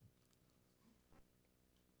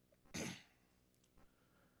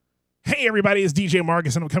Hey everybody, it's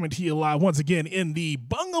DJMarcus and I'm coming to you live once again in the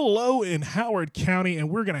bungalow in Howard County,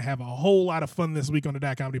 and we're going to have a whole lot of fun this week on the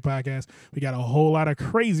Dot Comedy Podcast. We got a whole lot of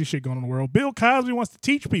crazy shit going on in the world. Bill Cosby wants to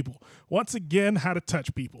teach people, once again, how to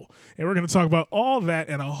touch people. And we're going to talk about all that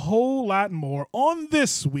and a whole lot more on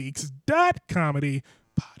this week's Dot Comedy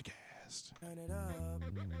Podcast. Turn it up.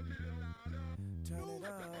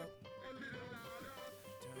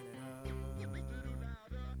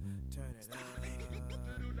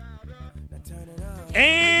 Turn it up.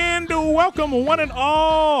 And welcome one and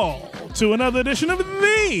all to another edition of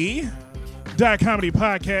the Dot Comedy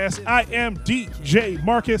Podcast. I am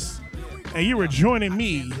DJMarcus, and you are joining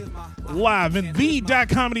me live in the Dot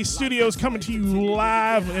Comedy Studios, coming to you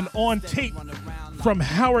live and on tape from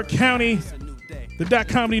Howard County, the Dot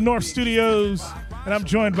Comedy North Studios, and I'm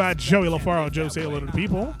joined by Joey LaFaro. Joe, say hello to the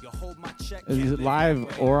people. Is it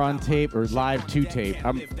live or on tape or live to tape?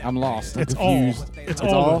 I'm lost. I'm It's confused. all. It's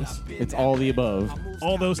all those. It's all the above.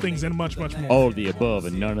 All those things and much, much more. All of the above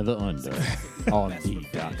and none of the under. On the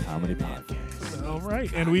Dot Comedy Podcast. All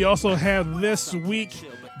right, and we also have this week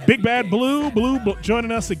Big Bad Blue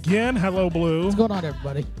joining us again. Hello, Blue. What's going on,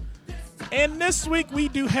 everybody? And this week we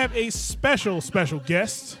do have a special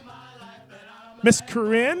guest, Miss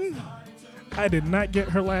Kerene. I did not get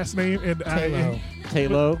her last name. And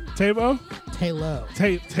Tayloe. Tayloe.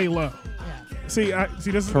 Yeah. See,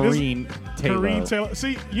 this is Kerene Kerene Tayloe. Tayloe.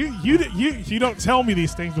 See, you don't tell me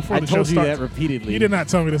these things before I the show told you starts. that repeatedly. You did not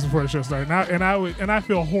tell me this before the show started, and I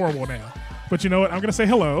feel horrible now. But you know what? I'm gonna say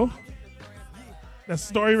hello. That's the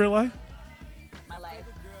story of your life. My life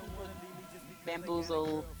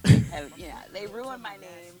bamboozled. They ruined my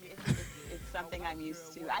name. It's something I'm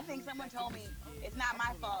used to. I think someone told me it's not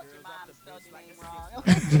my fault. Your mom spelled your name wrong.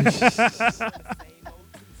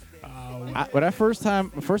 When first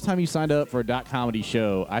time you signed up for a Dot Comedy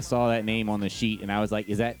show, I saw that name on the sheet and I was like,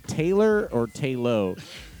 is that Taylor or Tayloe?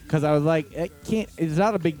 Because I was like,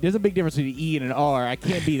 there's a big difference between an E and an R. I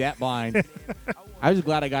can't be that blind. I was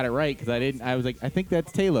glad I got it right because I was like, I think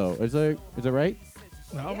that's Tayloe. Is that right?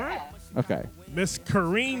 All right. Okay. Miss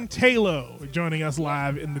Kerene Tayloe joining us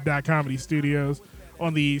live in the Dot Comedy Studios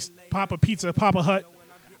on the Papa Hut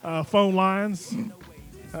phone lines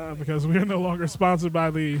because we are no longer sponsored by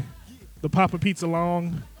the Papa Pizza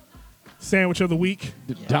Long Sandwich of the Week.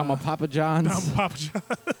 Dama Papa John's. Dama Papa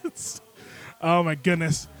John's. Oh my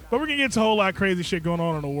goodness! But we're gonna get to a whole lot of crazy shit going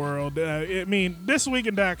on in the world. This week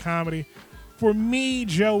in Dot Comedy, for me,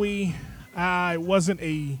 Joey, it wasn't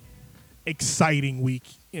a exciting week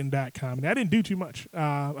in Dot Comedy. I didn't do too much.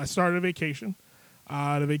 I started a vacation.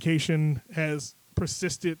 The vacation has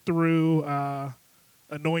persisted through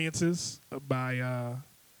annoyances by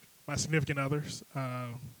my significant others,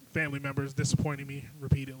 family members disappointing me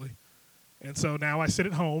repeatedly. And so now I sit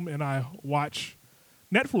at home and I watch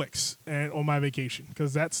Netflix and on my vacation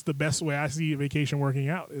because that's the best way I see a vacation working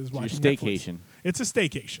out is watching your Netflix. staycation. It's a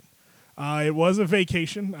staycation. It was a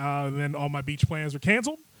vacation. Then all my beach plans were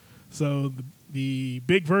canceled. So the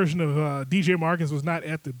big version of DJMarcus was not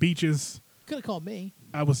at the beaches. Could have called me.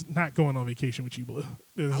 I was not going on vacation with you, Blue.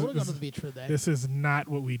 I would have gone to the beach for that. This is not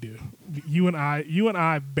what we do. You and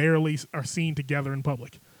I barely are seen together in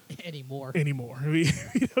public anymore.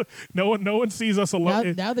 No one sees us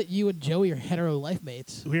alone. Now that you and Joey are hetero life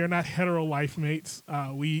mates. We are not hetero life mates.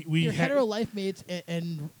 You're hetero life mates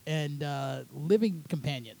and living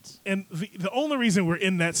companions. And the only reason we're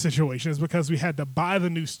in that situation is because we had to buy the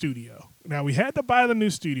new studio. Now, we had to buy the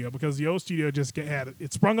new studio because the old studio just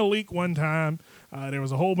it sprung a leak one time. There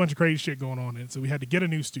was a whole bunch of crazy shit going on in it, so we had to get a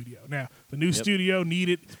new studio. Now, the new studio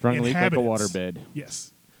needed Sprung a leak like a inhabitants. waterbed.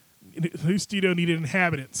 Yes. The new studio needed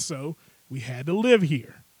inhabitants, so we had to live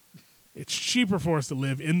here. It's cheaper for us to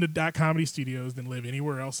live in the Dot Comedy Studios than live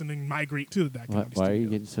anywhere else and then migrate to the Dot Comedy Studios. Why are you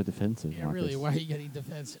getting so defensive, Yeah, Marcus? really, why are you getting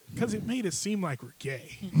defensive? Because it made it seem like we're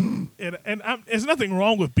gay. and there's nothing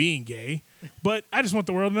wrong with being gay, but I just want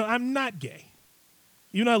the world to know I'm not gay.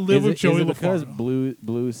 You and I live with Joey Is it because LaFaro.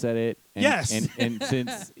 Blue said it? And, Yes. And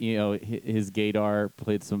since his gaydar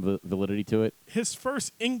played some validity to it. His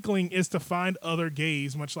first inkling is to find other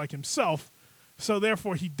gays, much like himself. So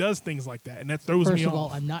therefore, he does things like that, and that throws me off. First of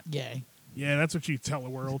all, I'm not gay. Yeah, that's what you tell the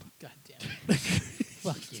world. God damn it.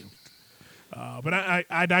 Fuck you. But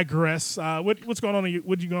I digress. What's going on?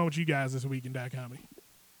 What'd you go on with you guys this week in Dot Comedy?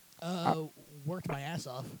 Worked my ass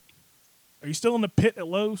off. Are you still in the pit at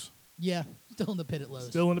Lowe's? Yeah, still in the pit at Lowe's.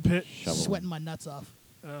 Still in the pit? Sweating my nuts off.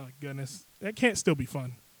 Oh, goodness. That can't still be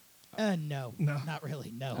fun. No, No. not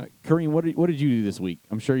really. No. Kerene, what did you do this week?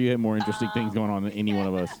 I'm sure you had more interesting things going on than any one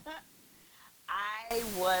of us. I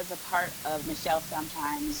was a part of Michelle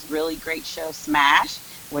Sometimes' really great show Smash,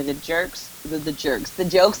 where the jokes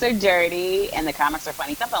are dirty and the comics are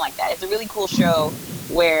funny, something like that. It's a really cool show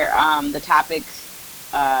where the topic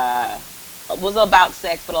uh, was about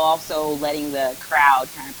sex, but also letting the crowd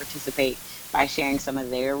kind of participate by sharing some of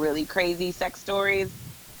their really crazy sex stories,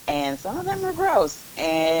 and some of them were gross.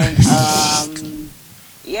 And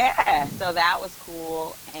yeah, so that was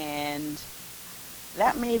cool, and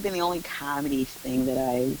that may have been the only comedy thing that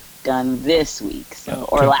I've done this week, so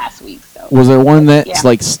or last week. So Was there one that's yeah.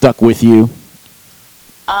 like stuck with you?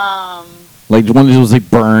 Um, Like one that was like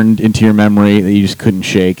burned into your memory that you just couldn't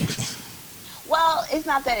shake? well, it's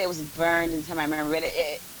not that it was burned into my memory,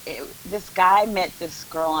 but this guy met this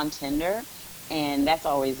girl on Tinder, and that's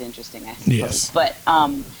always interesting, I suppose. Yes. But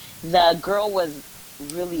the girl was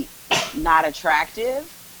really not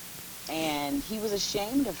attractive, and he was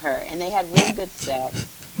ashamed of her, and they had really good sex,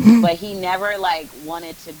 but he never like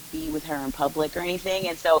wanted to be with her in public or anything,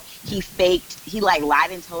 and so he like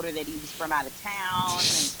lied and told her that he was from out of town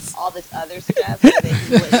and all this other stuff, so that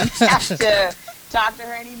he wouldn't have to talk to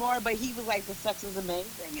her anymore. But he was like, the sex was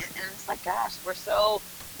amazing, and it's like, gosh, we're so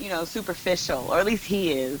superficial, or at least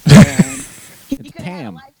he is. And he It's could have had a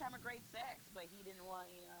Pam. lifetime of great sex, but he didn't want,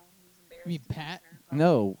 he was embarrassed. You mean to be Pat? with her in public.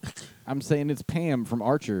 No, I'm saying it's Pam from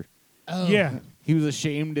Archer. Oh. Yeah. He was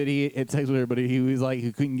ashamed that he had sex with her, but he was like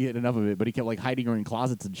he couldn't get enough of it. But he kept like hiding her in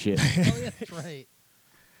closets and shit. Oh, yeah, that's right.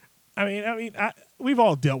 We've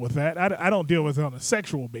all dealt with that. I don't deal with it on a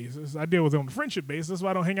sexual basis. I deal with it on a friendship basis. That's why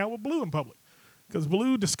I don't hang out with Blue in public, because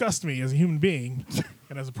Blue disgusts me as a human being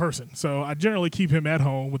and as a person. So I generally keep him at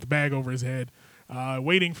home with the bag over his head,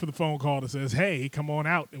 waiting for the phone call that says, "Hey, come on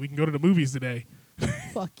out and we can go to the movies today."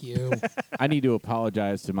 Fuck you. I need to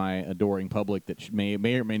apologize to my adoring public that may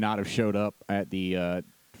or may not have showed up at the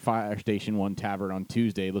Fire Station 1 Tavern on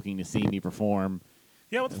Tuesday looking to see me perform.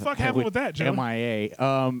 Yeah, what the fuck happened with that, Joe? MIA.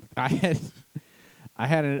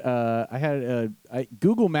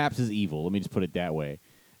 Google Maps is evil. Let me just put it that way.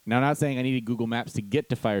 Now, I'm not saying I needed Google Maps to get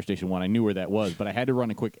to Fire Station 1. I knew where that was, but I had to run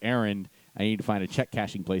a quick errand. I needed to find a check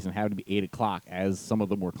cashing place, and it happened to be 8 o'clock as some of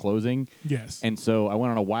them were closing. Yes. And so I went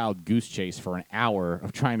on a wild goose chase for an hour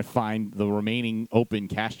of trying to find the remaining open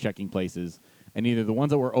cash checking places. And either the ones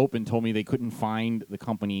that were open told me they couldn't find the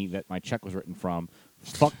company that my check was written from.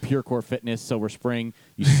 Fuck Pure Core Fitness, Silver Spring.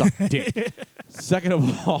 You suck dick. Second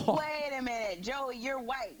of all, Wait a minute, Joey, you're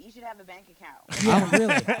white. You should have a bank account. Yeah,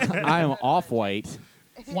 really. I am off-white.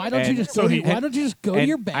 Why don't you And just so go? he- Why don't you just go to And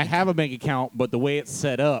your bank? I have a bank account, but the way it's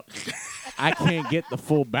set up, I can't get the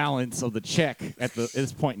full balance of the check at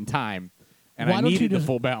this point in time. And Why I don't you needed the just-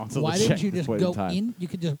 full balance of Why the check didn't you at this just point go in time. in? You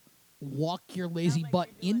could just walk your lazy butt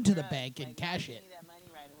into the bank and cash it.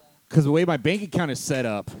 Because the way my bank account is set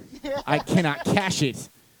up, I cannot cash it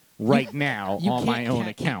right now You on my can't own ca-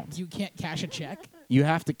 account. You can't cash a check. You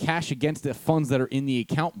have to cash against the funds that are in the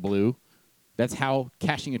account, Blue. That's how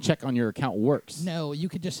cashing a check on your account works. No, you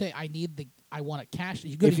could just say, I want to cash.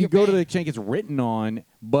 You go If to you your go to the bank. check, it's written on,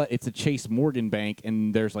 but it's a Chase Morgan bank,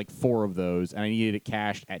 and there's like 4 of those, and I needed it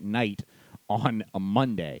cashed at night on a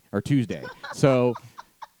Monday or Tuesday. So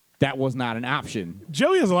that was not an option.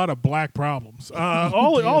 Joey has a lot of black problems.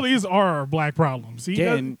 All these are black problems. He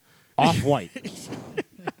Again, off-white.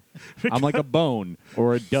 I'm like a bone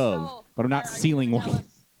or a dove, So, but I'm not are you sealing gonna tell one. us-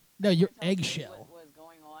 No, you're tell us eggshell. What was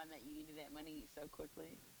going on that you needed that money so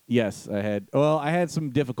quickly? Yes, I had. Well, I had some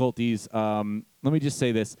difficulties. Let me just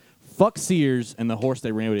say this: fuck Sears and the horse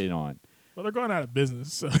they ran it on. Well, they're going out of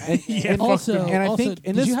business. So And- yeah, and fuck Also, them. And I also, think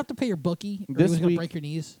in did this- you have to pay your bookie, or this was going to week- break your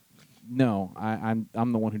knees? No, I'm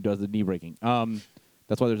the one who does the knee breaking.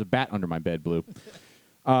 That's why there's a bat under my bed, Blue.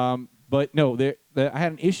 But no, I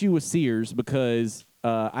had an issue with Sears because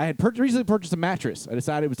I had recently purchased a mattress. I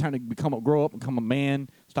decided it was time to grow up, become a man,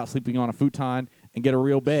 stop sleeping on a futon, and get a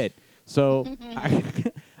real bed. So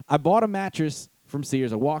I bought a mattress from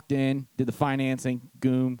Sears. I walked in, did the financing,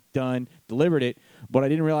 done, delivered it. But I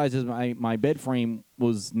didn't realize is my bed frame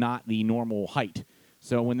was not the normal height.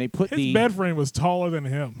 So when they put His bed frame was taller than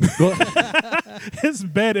him. His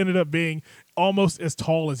bed ended up being almost as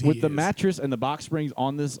tall as he with is. the mattress and the box springs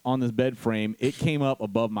on this bed frame, it came up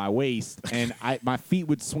above my waist, and my feet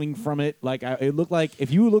would swing from it. Like it looked like if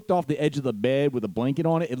you looked off the edge of the bed with a blanket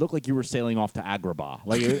on it, it looked like you were sailing off to Agrabah.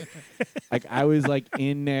 Like I was like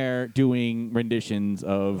in there doing renditions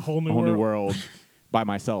of Whole New World by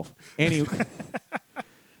myself. Anyway,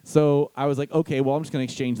 so I was like, okay, well I'm just gonna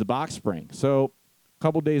exchange the box spring. So a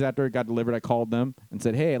couple days after it got delivered, I called them and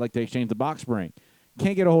said, hey, I'd like to exchange the box spring.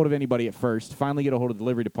 Can't get a hold of anybody at first. Finally get a hold of the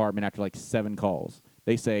delivery department after like 7 calls.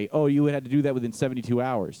 They say, oh, you had to do that within 72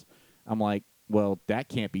 hours. I'm like, well, that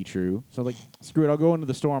can't be true. So like, screw it. I'll go into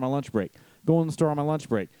the store on my lunch break. Go in the store on my lunch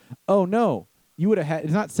break. Oh, no. You would have had,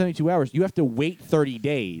 it's not 72 hours. You have to wait 30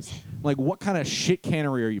 days. Like, what kind of shit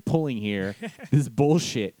cannery are you pulling here? This is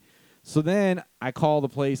bullshit. So then I call the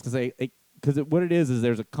place because what it is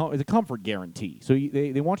there's it's a comfort guarantee. So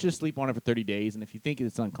they want you to sleep on it for 30 days, and if you think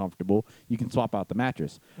it's uncomfortable, you can swap out the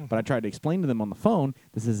mattress. But I tried to explain to them on the phone,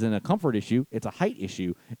 this isn't a comfort issue, it's a height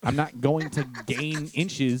issue. I'm not going to gain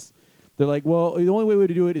inches. They're like, well, the only way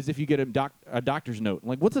to do it is if you get a doctor's note. I'm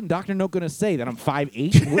like, what's a doctor note going to say? That I'm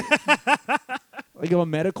 5'8"? Like a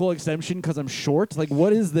medical exemption because I'm short? Like,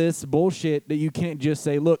 what is this bullshit that you can't just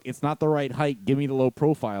say, look, it's not the right height, give me the low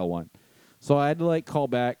profile one? So I had to, like, call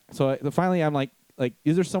back. So finally I'm like,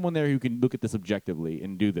 is there someone there who can look at this objectively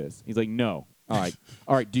and do this? He's like, no. All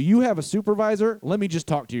right, do you have a supervisor? Let me just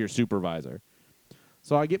talk to your supervisor.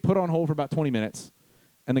 So I get put on hold for about 20 minutes,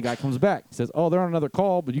 and the guy comes back. He says, oh, they're on another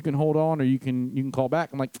call, but you can hold on or you can call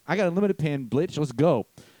back. I'm like, I got a limited pen, Blitch, let's go.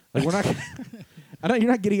 Like, we're not I know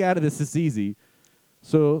you're not getting out of this easy.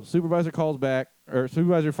 So supervisor calls back, or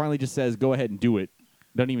supervisor finally just says, go ahead and do it.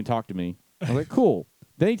 Doesn't even talk to me. I was like, cool.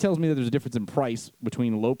 Then he tells me that there's a difference in price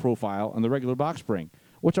between low profile and the regular box spring,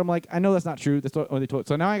 which I'm like, I know that's not true. That's what they told.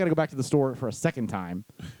 So now I got to go back to the store for a second time.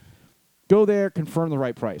 Go there, confirm the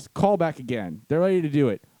right price. Call back again. They're ready to do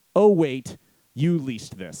it. Oh, wait, you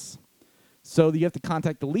leased this. So you have to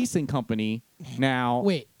contact the leasing company now.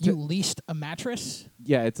 Wait, you leased a mattress?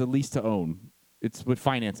 Yeah, it's a lease to own. It's with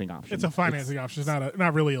financing option. It's a financing option. It's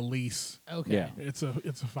not really a lease. Okay. Yeah.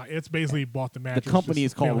 It's basically bought the mattress. The company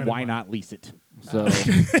is called Why Not Lease It. So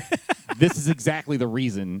this is exactly the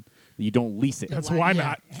reason that you don't lease it. That's why Yeah.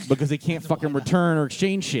 not. Because they can't fucking return or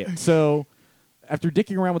exchange shit. So after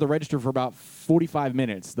dicking around with the register for about 45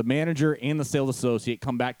 minutes, the manager and the sales associate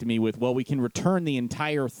come back to me with, well, we can return the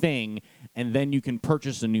entire thing and then you can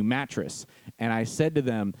purchase a new mattress. And I said to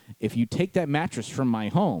them, if you take that mattress from my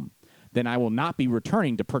home, then I will not be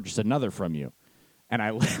returning to purchase another from you. And I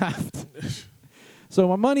left. So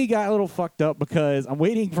my money got a little fucked up because I'm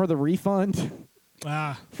waiting for the refund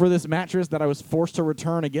for this mattress that I was forced to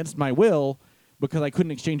return against my will because I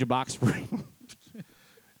couldn't exchange a box spring.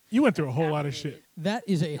 You went through a whole lot of shit. That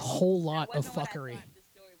is a whole lot of fuckery.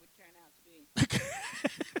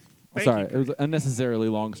 Sorry, it was an unnecessarily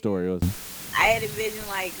long story. It was. I had envisioned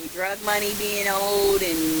like drug money being owed,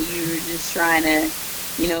 and you were just trying to,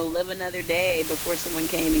 live another day before someone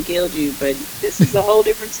came and killed you. But this is a whole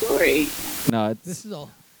different story. No, This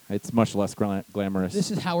it's much less glamorous.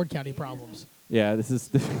 is Howard County problems. Yeah, this is.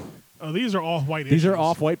 Oh, these are off-white issues. These are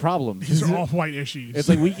off-white problems. These are off-white issues. It's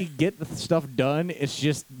like we can get the stuff done. It's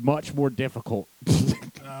just much more difficult. Oh,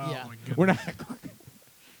 Yeah. my goodness. We're not.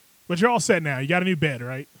 But you're all set now. You got a new bed,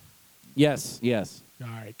 right? Yes. All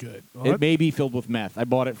right, good. Well, It may be filled with meth. I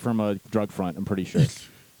bought it from a drug front. I'm pretty sure.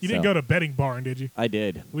 you didn't go to betting barn, did you? I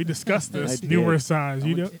did. We discussed this I did. numerous times.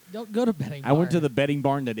 You know? Don't go to betting. I went to the betting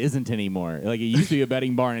barn that isn't anymore. Like it used to be a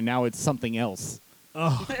betting barn, and now it's something else.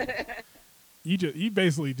 Oh. You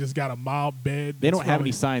basically just got a mob bed. They don't that's have any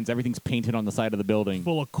probably signs. Everything's painted on the side of the building.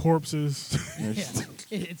 full of corpses. Yeah.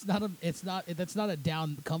 That's not a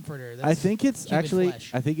down comforter. That's I think it's human actually.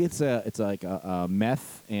 flesh. I think it's like a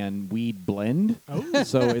meth and weed blend. Oh.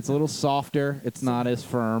 So it's a little softer. It's not as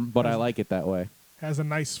firm, but I like it that way. Has a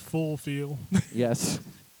nice full feel. Yes.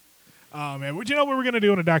 Oh man, what you know what we're gonna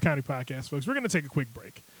do on the Dot County podcast, folks? We're gonna take a quick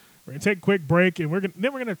break. We're gonna take a quick break, and we're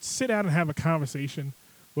gonna sit down and have a conversation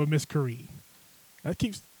with Miss Kerene. That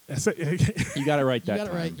keeps. You got it right You that got it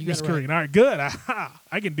time. right. You Miss got it right. Kerene. All right, good. Aha,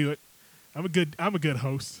 I can do it. I'm a good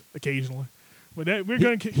host occasionally, but we're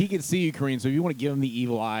gonna. He can see you, Kareem, so if you want to give him the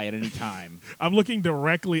evil eye at any time. I'm looking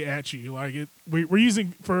directly at you. Like we're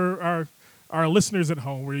using for our listeners at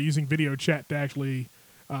home. We're using video chat to actually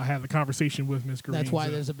have the conversation with Miss Kerene. That's why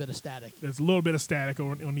So there's a bit of static. there's a little bit of static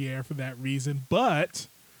on the air for that reason, but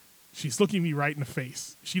she's looking me right in the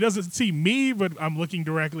face. She doesn't see me, but I'm looking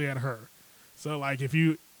directly at her. So like if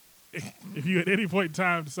you at any point in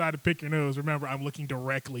time decide to pick your nose, remember I'm looking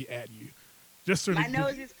directly at you. Just so My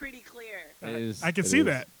nose is pretty clear. I can see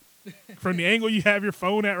that. From the angle you have your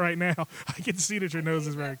phone at right now, I can see that your nose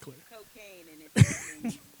is very clear. Cocaine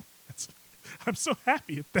and it's I'm so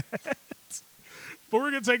happy at that. But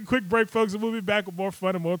we're going to take a quick break, folks, and we'll be back with more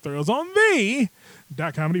fun and more thrills on the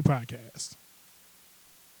Dot Comedy Podcast.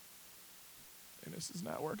 And this is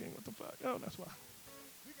not working. What the fuck? Oh, that's why.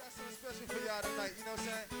 We got something special for y'all tonight, you know what I'm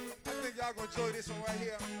saying? I think y'all gonna enjoy this one right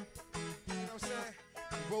here. You know what I'm saying?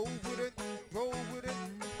 Roll with it,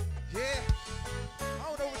 yeah. I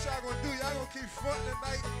don't know what y'all gonna do. Y'all gonna keep fronting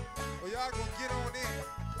tonight, or y'all gonna get on in. You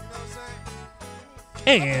know what I'm saying?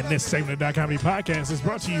 And this segment of .comedy Podcast is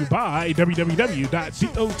brought to you by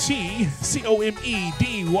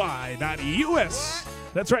www.dotcomedy.us.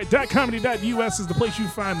 That's right, .comedy.us is the place you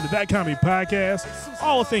find the .comedy Podcast,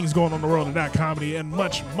 all the things going on in the world of .comedy, and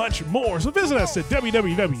much, much more. So visit us at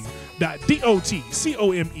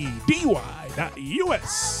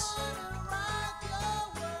www.dotcomedy.us.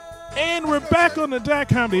 And we're back on the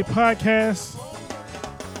 .comedy Podcast.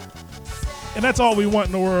 And that's all we want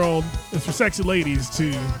in the world is for sexy ladies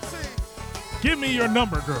to give me your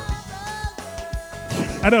number, girl.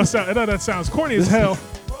 I know that sounds corny as hell.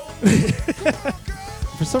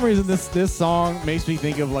 For some reason, this song makes me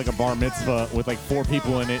think of like a bar mitzvah with like 4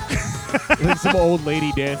 people in it. Like some old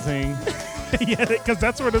lady dancing. Yeah, because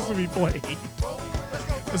that's where this would be playing.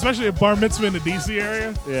 Especially a bar mitzvah in the D.C.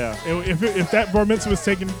 area. Yeah. If that bar mitzvah was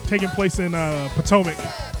taking place in Potomac,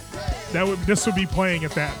 this would be playing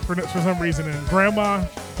at that for some reason, and Grandma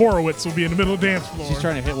Horowitz will be in the middle of the dance floor. She's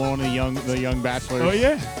trying to hit one of the young bachelors. Oh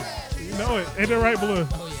yeah, you know it. Ain't it right, Blue?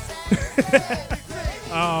 Oh yeah.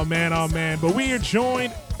 Oh man. But we are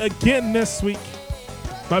joined again this week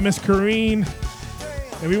by Miss Kerene,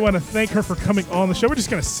 and we want to thank her for coming on the show. We're just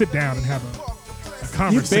gonna sit down and have a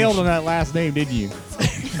conversation. You bailed on that last name, didn't you?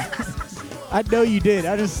 I know you did.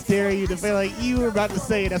 I just stare at you to feel like you were about to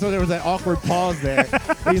say it. That's why there was that awkward pause there.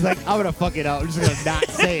 And he's like, I'm going to fuck it up. I'm just going to not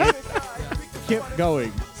say it. Keep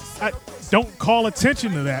going. I don't call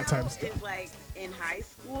attention to that type of stuff. It's like in high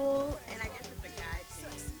school, and I guess it's a guy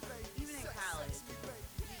thing. Even in college,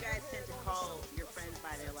 you guys tend to call your friends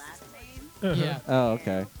by their last name. Yeah. Oh,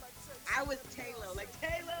 okay. I was Tayloe, like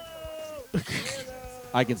Tayloe.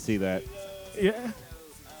 I can see that. Yeah.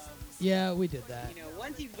 Yeah, we did that. You know,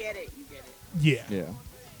 once you get it, you get it. Yeah. Yeah.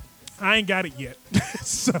 I ain't got it yet.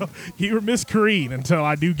 So you were Miss Kerene until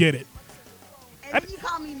I do get it. And then you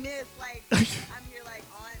call me Miss, like I'm here like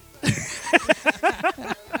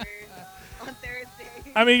on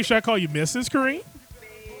Thursday. I mean, should I call you Mrs. Kerene?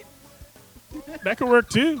 That could work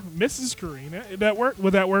too. Mrs. Kerene. That work?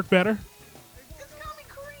 Would that work better? Just call me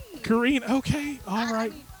Kerene. Kerene. Okay. All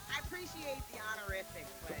right. I mean, I appreciate the honorific,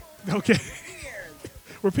 but Okay. cheers.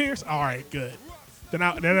 We're peers? All right, good. Then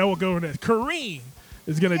I will go over there. Kerene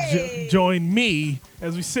is going to Yay. join me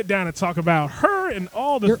as we sit down and talk about her and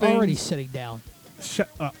all the You're things. already sitting down. Shut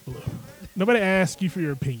up, Blue. Nobody asked you for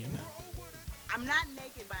your opinion. I'm not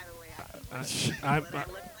naked, by the way. I think I'm what I look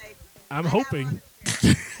like. I'm I have hoping. on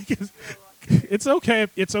It's okay.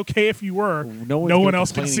 It's okay if you were. No one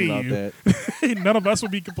else can see complaining you. about that. None of us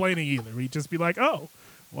would be complaining either. We'd just be like, oh,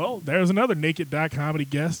 well, there's another naked comedy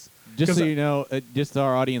guest. Just 'Cause so you know, just so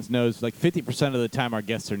our audience knows, like 50% of the time our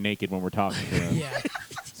guests are naked when we're talking to them. Yeah.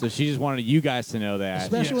 So she just wanted you guys to know that.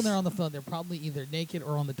 Especially Yes. when they're on the phone, they're probably either naked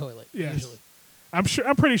or on the toilet. Yes. Usually. I'm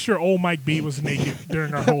pretty sure old Mike B was naked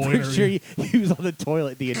during our whole Pretty interview. sure he was on the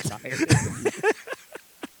toilet the entire time.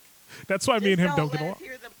 That's why me and him don't get along.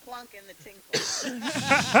 Hear the plunk and the tinkle.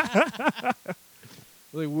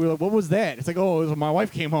 Like, we're like, what was that? It's like, oh, it was my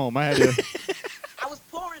wife came home. I had to. I was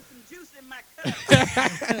pouring some juice in my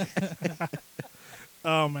cup.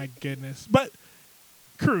 Oh my goodness! But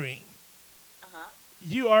Kerene, Uh-huh.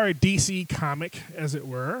 you are a DC comic, as it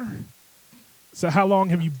were. So how long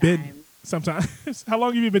have you been? Sometimes. How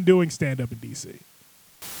long have you been doing stand up in DC?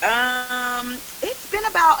 It's been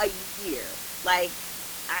about a year. Like,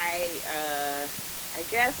 I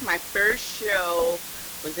guess my first show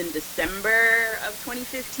was in December of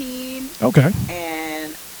 2015, Okay.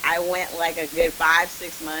 and I went like a good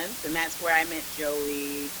 5-6 months, and that's where I met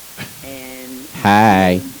Joey. And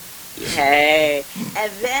Hi. hey,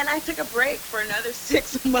 and then I took a break for another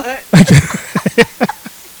 6 months.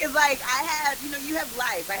 Because, like, I had, you have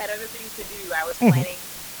life. I had other things to do. I was planning,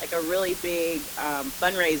 like, a really big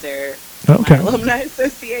fundraiser for Okay. my alumni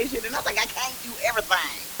association. And I was like, I can't do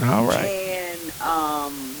everything. All right.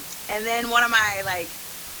 And then one of my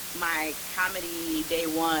comedy day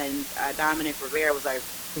ones, Dominic Rivera, was like,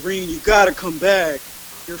 Kerene, you got to come back.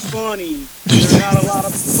 You're funny. There are not a lot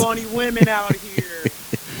of funny women out here.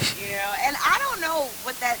 And I don't know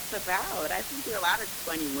what that's about. I think there are a lot of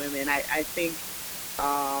funny women. I think,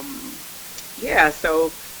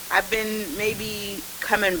 so I've been maybe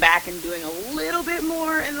coming back and doing a little bit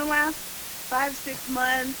more in the last 5-6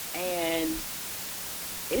 months, and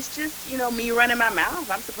it's just, me running my mouth.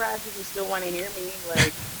 I'm surprised people still want to hear me.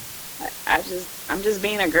 Like, I'm just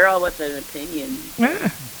being a girl with an opinion. Yeah.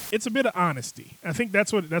 It's a bit of honesty. I think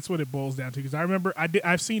that's what it boils down to. Because I remember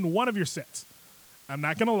I've seen one of your sets. I'm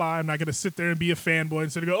not gonna lie. I'm not gonna sit there and be a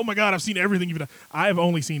fanboy and go, "Oh my God, I've seen everything you've done." I have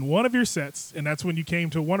only seen one of your sets, and that's when you came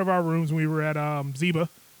to one of our rooms when we were at Zeba.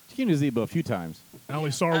 She came to Zebo a few times. I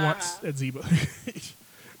only saw her once at Zeba.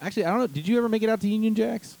 Actually, I don't know. Did you ever make it out to Union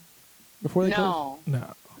Jacks before they closed? No. No.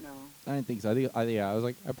 I didn't think so. I was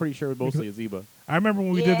like, I'm pretty sure it was mostly a Zeba. I remember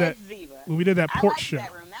when we Yeah, did that. it's Ziva. When we did that I porch liked show.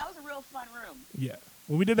 that room. That was a real fun room. Yeah.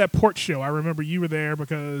 When we did that porch show, I remember you were there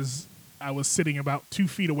because I was sitting about 2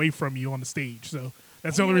 feet away from you on the stage. So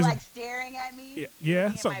that's the And only you were, reason. like staring at me. Yeah,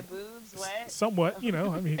 Looking at my boobs. What? Somewhat, you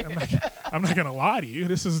know. I mean, I'm not gonna lie to you.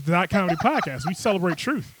 This is the Not Comedy Podcast. We celebrate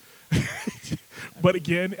truth. But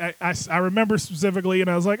again, I remember specifically, and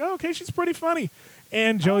I was like, oh, okay, she's pretty funny.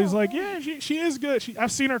 And Joey's like, yeah, she is good.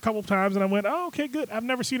 I've seen her a couple times, and I went, oh, okay, good. I've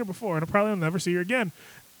never seen her before, and I probably will never see her again.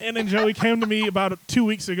 And then Joey came to me about 2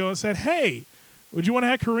 weeks ago and said, hey, would you want to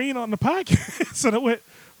have Kerene on the podcast? And I went,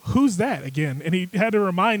 who's that again? And he had to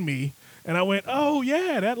remind me. And I went, oh,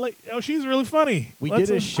 yeah, she's really funny. We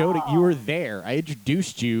did a show. You were there. I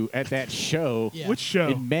introduced you at that show. Yeah. Which show?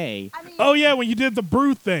 In May. I mean, Oh, yeah, when you did the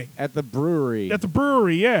brew thing. At the brewery. At the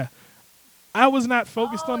brewery, yeah. I was not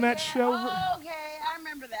focused on that yeah. show. Oh, okay, I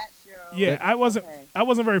remember that show. Yeah, I wasn't. Okay. I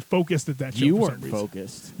wasn't very focused at that show. You for weren't some reason.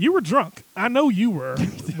 focused. You were drunk. I know you were,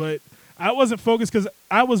 but I wasn't focused because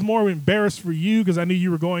I was more embarrassed for you because I knew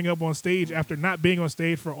you were going up on stage after not being on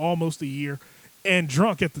stage for almost a year and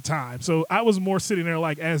drunk at the time. So I was more sitting there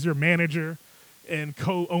like as your manager and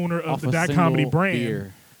co-owner of Off the a Dot Comedy single brand,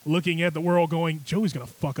 beer. looking at the world going, Joey's going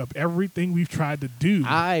to fuck up everything we've tried to do.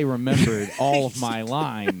 I remembered all of my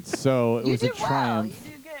lines, so it You was a did well. triumph.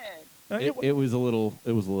 You did good. It was a little.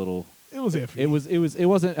 It was iffy. It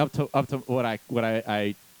wasn't up to what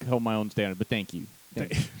I held my own standard. But thank you.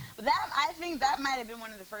 Thank you. But that, I think that might have been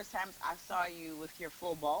one of the first times I saw you with your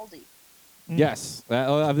full baldy. Yes,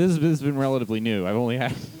 this has been relatively new. I've only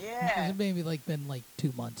had. Yeah. It's maybe been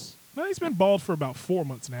 2 months. No, he's been bald for about 4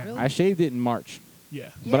 months now. Really? I shaved it in March, Yeah.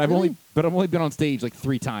 but I've really? only been on stage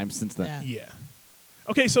 3 times since then. Yeah. Yeah.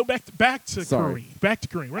 Okay, so back to Sorry. Kerene. Back to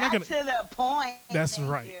Kerene. We're not Back gonna. to the point. That's Thank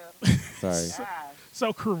right. you. Sorry. Gosh.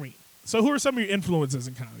 So Kerene. So who are some of your influences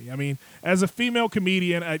in comedy? I mean, as a female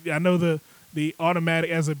comedian, I know the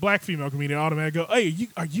automatic, as a black female comedian, automatic go, hey,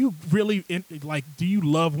 are you really do you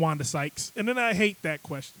love Wanda Sykes? And then I hate that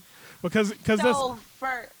question because that's So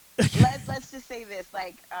let's just say this,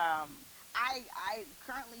 I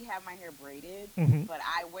currently have my hair braided, Mhm. but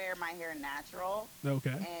I wear my hair natural, okay.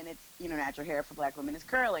 and it's natural hair for black women is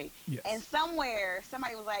curly. Yes. And somewhere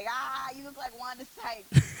somebody was like, you look like Wanda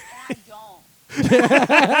Sykes, and I don't.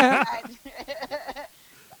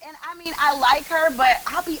 And I mean, I like her, but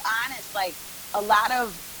I'll be honest, a lot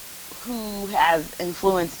of who has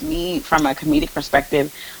influenced me from a comedic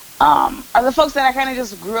perspective are the folks that I kind of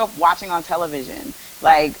just grew up watching on television.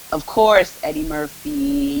 Of course, Eddie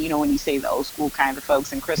Murphy, when you say the old school kind of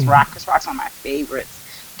folks, and Chris Rock. Chris Rock's one of my favorites.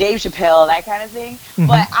 Dave Chappelle, that kind of thing.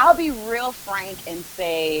 But I'll be real frank and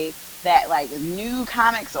say that, new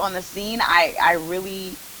comics on the scene, I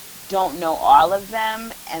really don't know all of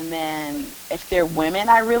them. And then if they're women,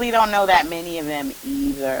 I really don't know that many of them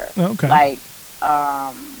either. Okay. I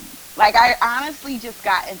honestly just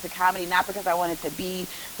got into comedy not because I wanted to be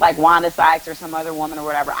like Wanda Sykes or some other woman or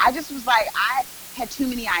whatever. I just was I had too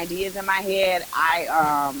many ideas in my head.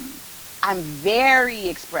 I'm very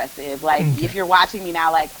expressive. If you're watching me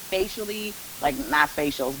now, facially, not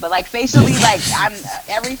facials, but facially, I'm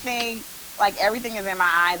everything. Everything is in my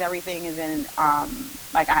eyes. Everything is in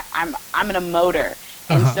I'm in a motor,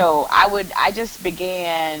 and so I just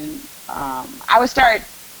began. I would start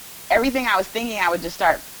everything I was thinking. I would just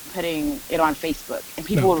start putting it on Facebook, and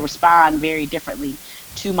people would respond very differently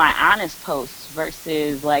to my honest posts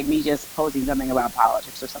versus me just posting something about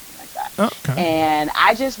politics or something like that. Okay. And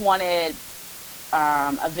I just wanted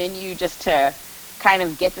a venue just to kind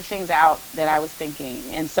of get the things out that I was thinking.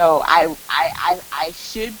 And so I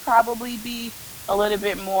should probably be a little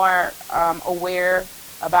bit more aware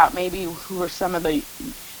about maybe who are some of the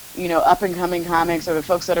up and coming comics or the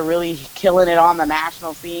folks that are really killing it on the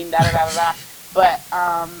national scene, But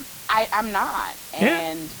I'm not,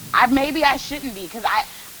 and maybe I shouldn't be, because I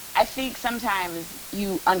think sometimes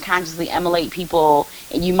you unconsciously emulate people,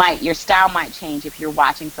 and your style might change if you're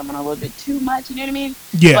watching someone a little bit too much. You know what I mean?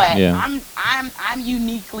 Yeah. But Yeah. I'm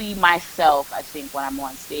uniquely myself, I think, when I'm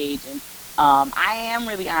on stage, and I am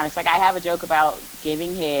really honest. I have a joke about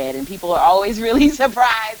giving head, and people are always really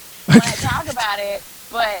surprised when I talk about it.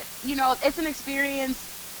 But it's an experience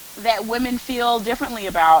that women feel differently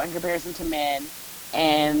about in comparison to men.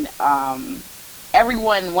 And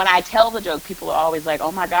everyone, when I tell the joke, people are always like,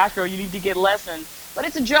 oh my gosh, girl, you need to get lessons. But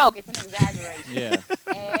it's a joke. It's an exaggeration. Yeah.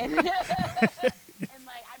 And,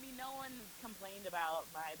 no one complained about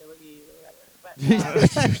my ability or whatever.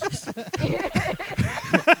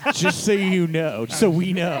 But Just so you know, so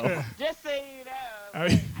we know. just so you know. I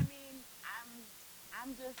mean-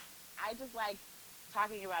 I'm just like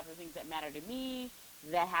talking about the things that matter to me,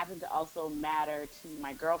 that happen to also matter to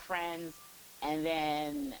my girlfriends, and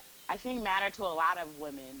then I think matter to a lot of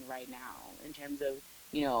women right now in terms of,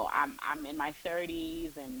 I'm in my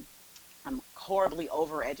 30s and I'm horribly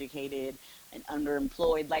overeducated and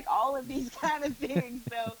underemployed, like all of these kind of things.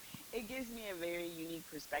 So it gives me a very unique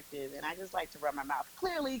perspective, and I just like to run my mouth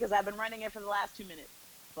clearly because I've been running it for the last 2 minutes.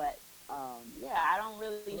 But yeah, I don't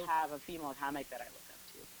really have a female comic that I look up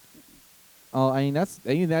to. Oh,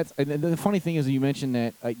 that's. And the funny thing is, you mentioned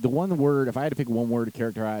that the one word. If I had to pick one word to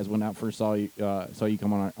characterize when I first saw you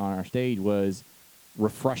come on our stage, was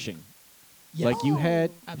refreshing. Yes. Like you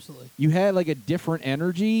had, absolutely. You had like a different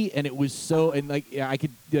energy, and it was so. And like I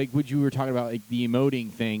could like what you were talking about, like the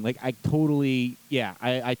emoting thing. Like I totally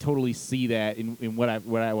see that in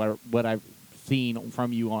what I've seen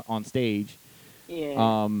from you on stage.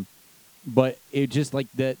 Yeah. But it just like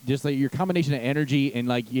your combination of energy and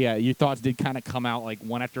like your thoughts did kind of come out like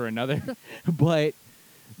one after another, but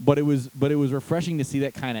it was refreshing to see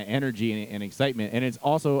that kind of energy and excitement. And it's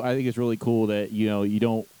also, I think it's really cool that you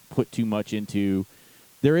don't put too much into.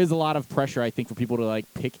 There is a lot of pressure, I think, for people to like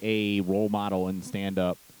pick a role model and stand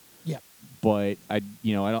up. Yeah. But I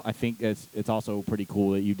think it's also pretty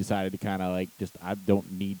cool that you decided to kind of like I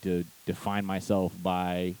don't need to define myself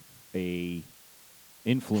by a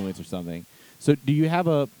influence or something. So do you have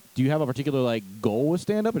a particular like goal with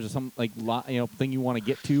stand up, or just some like thing you want to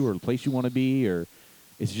get to, or place you want to be, or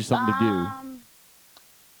is it just something to do?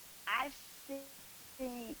 I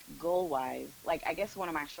think goal wise, like I guess one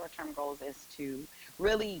of my short term goals is to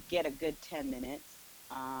really get a good 10 minutes,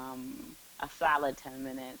 a solid 10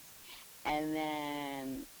 minutes, and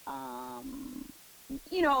then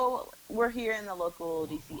we're here in the local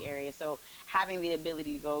DC area, so having the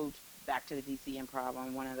ability to go back to the DC Improv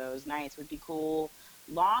on one of those nights would be cool.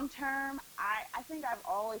 Long term, I think I've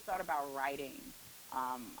always thought about writing.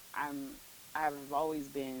 I've always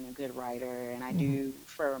been a good writer, and I do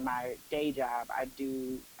for my day job. I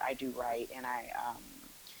do write, and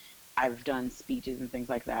I've done speeches and things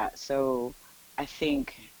like that. So I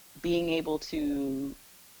think being able to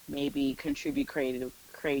maybe contribute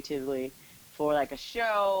creatively for like a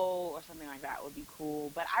show or something like that would be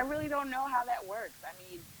cool. But I really don't know how that works. I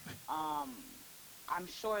mean, I'm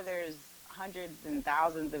sure there's hundreds and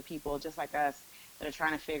thousands of people just like us that are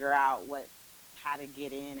trying to figure out how to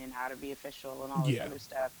get in and how to be official and all this other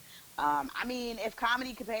stuff. I mean, if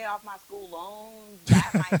comedy could pay off my school loans,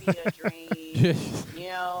 that might be a dream.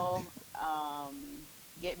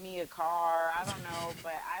 Get me a car. I don't know,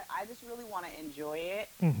 but I just really want to enjoy it.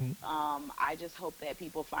 I just hope that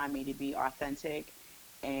people find me to be authentic,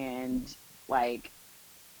 and like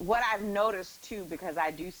what I've noticed too, because I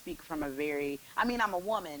do speak from I'm a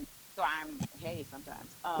woman, so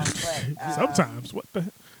sometimes. But sometimes what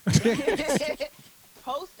the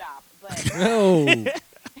post-op, but no.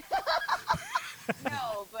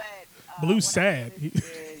 No, but Blue's sad.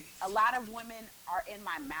 A lot of women are in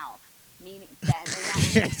my mouth, meaning that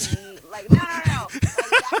they're not to me. Like no.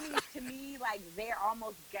 Like, that means to me, like they're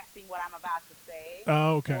almost guessing what I'm about to say.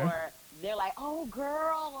 Oh, okay. Or they're like, "Oh,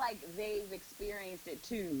 girl," like they've experienced it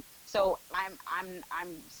too. So I'm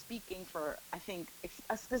speaking for, I think,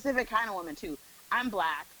 a specific kind of woman too. I'm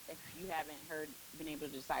Black, if you haven't been able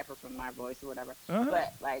to decipher from my voice or whatever.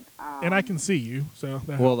 But like, and I can see you, so.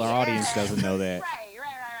 Well, our audience doesn't know that. Right.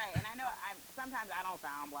 And I know sometimes I don't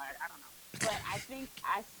sound Black. I don't know, but I think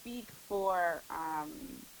I speak for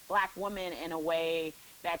Black women in a way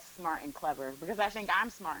that's smart and clever, because I think I'm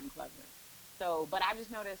smart and clever. So, but I've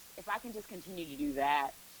just noticed if I can just continue to do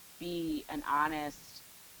that, be an honest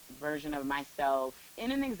version of myself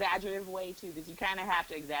in an exaggerative way too, because you kind of have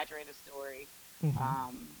to exaggerate a story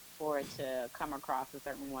for it to come across a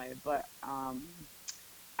certain way. But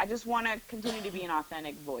I just want to continue to be an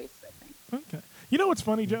authentic voice, I think. Okay. You know what's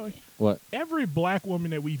funny, Joey? What? Every Black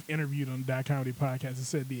woman that we've interviewed on the Comedy Podcast has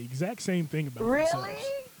said the exact same thing about themselves. Really?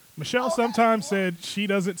 Michelle sometimes said she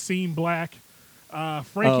doesn't seem Black.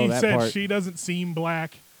 Frankie said she doesn't seem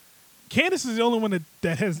Black. Candace is the only one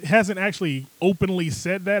that hasn't actually openly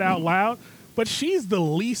said that out loud, but she's the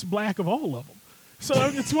least Black of all of them. So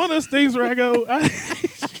it's one of those things where I go,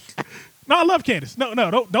 no, I love Candace. No,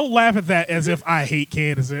 don't laugh at that as if I hate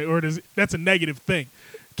Candace or that's a negative thing.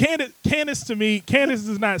 Candace to me, Candace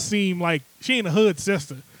does not seem like she ain't a hood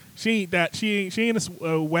sister. She ain't that. She ain't a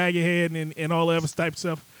waggy head and all that other type of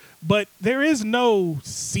stuff. But there is no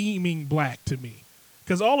seeming Black to me,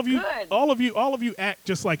 because all of you act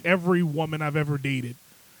just like every woman I've ever dated.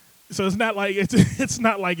 So it's not like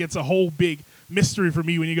it's a whole big mystery for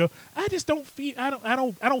me when you go, I just don't feed. I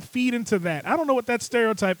don't feed into that. I don't know what that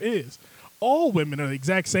stereotype is. all women are the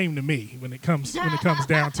exact same to me when it comes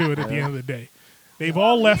down to it at the end of the day. They've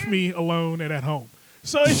all left me alone and at home.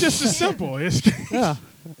 So it's just as simple. It's Yeah.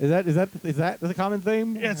 Is that the common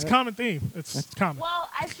theme? yeah, it's a common theme. It's common. Well,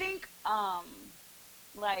 I think,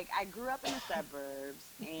 like, I grew up in the suburbs,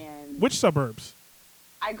 and Which suburbs?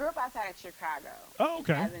 I grew up outside of Chicago. Oh,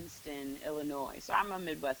 okay. In Evanston, Illinois. So I'm a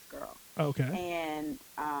Midwest girl. Okay. And,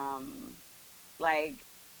 like,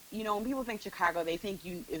 you know, when people think Chicago, they think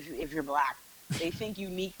you, if you're black, they think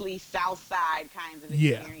uniquely South Side kinds of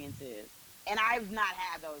Yeah. experiences. And I've not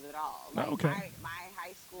had those at all. Like, Okay. my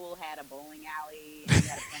high school had a bowling alley, and we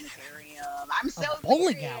had a planetarium. I'm so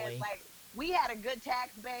bowling serious. alley? Like, we had a good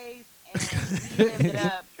tax base, and we lived it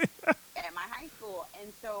up at my high school.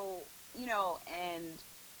 And so, you know, and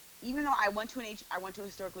even though I went to a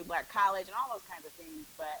historically black college and all those kinds of things,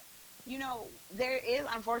 but you know, there is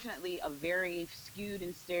unfortunately a very skewed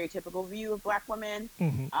and stereotypical view of black women,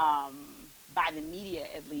 by the media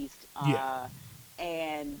at least. Yeah.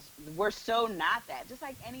 And we're so not that. Just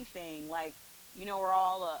like anything, like, you know, we're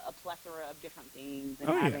all a plethora of different things and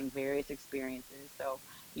having various experiences. So,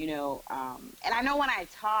 you know, and I know when I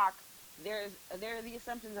talk, there are the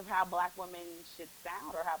assumptions of how black women should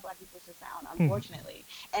sound or how black people should sound, unfortunately.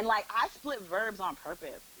 And like, I split verbs on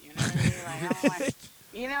purpose, you know what I mean? Like, I'm like,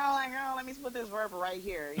 you know, like, oh, let me split this verb right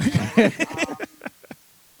here, you know?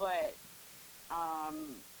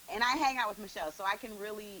 And I hang out with Michelle, so I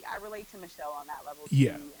relate to Michelle on that level too.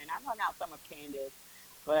 Yeah. And I've hung out some with Candace,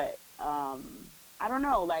 but I don't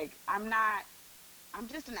know, like, I'm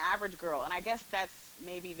just an average girl, and I guess that's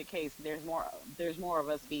maybe the case. There's more of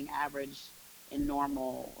us being average and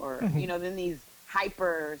normal, or you know, than these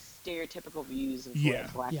hyper stereotypical views of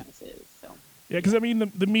what blackness is. So. Yeah, because I mean,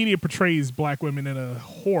 the media portrays black women in a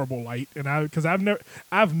horrible light, and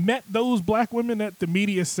I've met those black women that the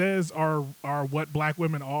media says are what black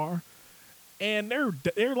women are, and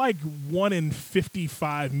they're like 1 in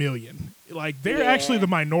 55 million. Like, they're actually the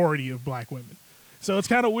minority of black women. So it's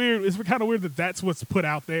kind of weird. It's kind of weird that that's what's put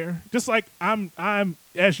out there. Just like I'm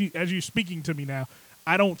as you're speaking to me now,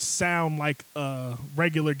 I don't sound like a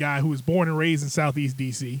regular guy who was born and raised in Southeast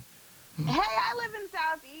DC. Hey, I live in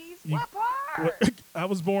Southeast. What part? I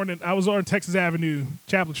was on Texas Avenue,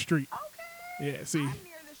 Chapel Street. Okay. Yeah, see. I'm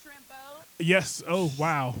near the shrimp boat. Yes. Oh,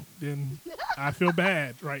 wow. Then I feel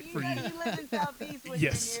bad, right, for you. You live in Southeast when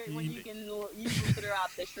you can consider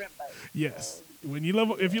out the shrimp boat. Yes.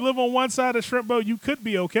 If you live on one side of the shrimp boat, you could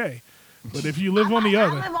be okay. But if you live on the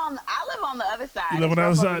other, I live on the other side. You live on the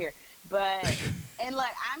other side. Here. But and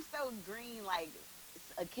like, I'm so green. Like,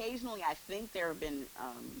 occasionally, I think there have been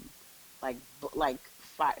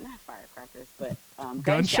not firecrackers, but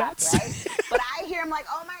gunshots, right? But I hear them like,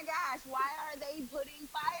 oh my gosh, why are they putting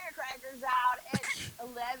firecrackers out at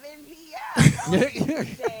 11 p.m. on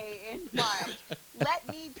Tuesday in March? Let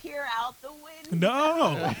me peer out the window.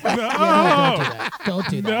 no. Yeah, don't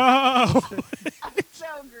do that. No. I'm so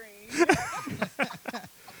green.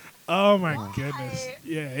 Oh my goodness.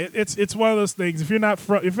 Yeah, it's one of those things. If you're not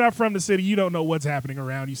from the city, you don't know what's happening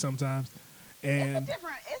around you sometimes. And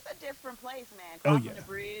it's a different place, man. Oh, Crossing the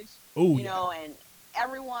bridge. Oh, you know, and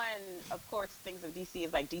everyone, of course, thinks of DC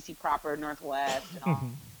as like DC proper, Northwest, and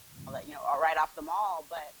all that, you know, right off the mall.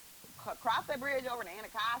 But cross that bridge over to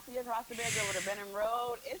Anacostia, cross the bridge over to Benham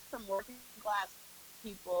Road, it's some working class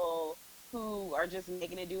people who are just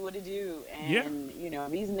making it do what it do. And, you know,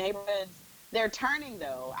 these neighborhoods, they're turning,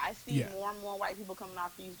 though. I see more and more white people coming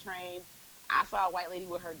off these trains. I saw a white lady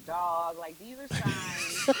with her dog. Like, these are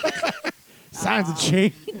signs. Signs of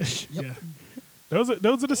change. yeah, those are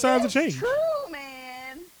the signs of change. True,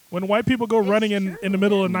 man. When white people go running in the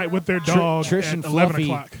middle of the night with their dog Trish at and 11 Fluffy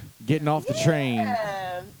o'clock. getting off the train.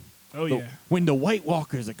 Yeah. Oh yeah, When the White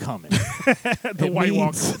Walkers are coming. the White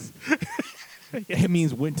Walkers. It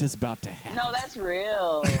means winter's about to happen. No, that's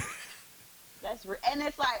real. That's real. And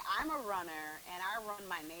it's like, I'm a runner, and I run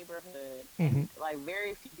my neighborhood. And like,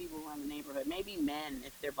 very few people run the neighborhood. Maybe men,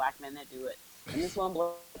 if they're black men that do it. And this one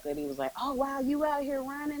black lady was like, oh, wow, you out here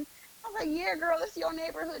running? I was like, yeah, girl, it's your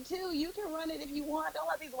neighborhood, too. You can run it if you want. Don't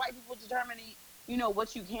let these white people determine, you know,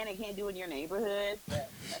 what you can and can't do in your neighborhood. But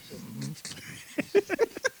that's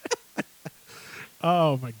just...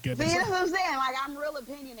 Oh, my goodness. See, that's what I'm saying. Like, I'm real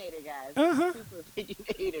opinionated, guys. Super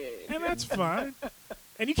opinionated. And that's fine.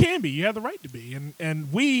 And you can be. You have the right to be.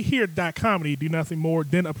 And we here at .comedy do nothing more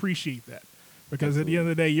than appreciate that. Because at the end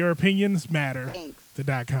of the day, your opinions matter Thanks. to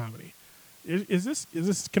 .comedy. Is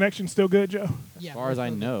this connection still good, Joe? Yeah, As far as I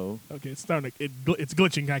know. Okay, it's starting to, it's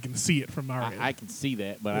glitching. I can see it from our end. I can see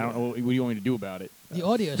that, but I don't know what do you want me to do about it. the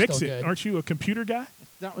audio is Fix still it. good. Aren't you a computer guy?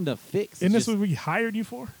 It's not enough fix. Isn't It's this what we hired you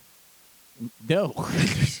for? No.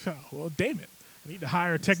 Oh, well, damn it. I need to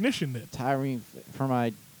hire a technician then. Tiring for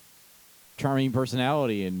my charming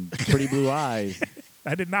personality and pretty blue eyes.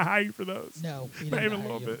 I did not hire you for those. No, we Not didn't even a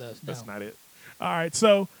hire little you for bit. those. That's No. not it. All right.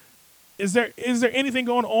 So, is there anything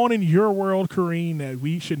going on in your world, Kerene, that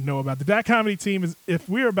we should know about? The Dot Comedy team is, if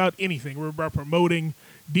we're about anything, we're about promoting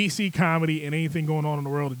DC comedy and anything going on in the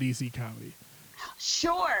world of DC comedy.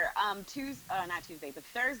 Sure. Not Tuesday, but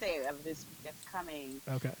Thursday of this week that's coming.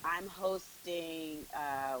 Okay. I'm hosting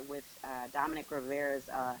with Dominic Rivera's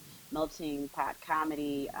Melting Pot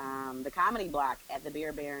Comedy, the Comedy Block at the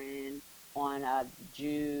Beer Baron on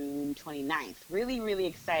June 29th. Really, really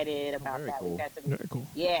excited about very that. cool. We've got some, Very cool.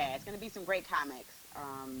 yeah, it's going to be some great comics.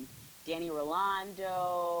 Danny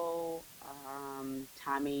Rolando,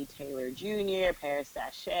 Tommy Taylor Jr., Paris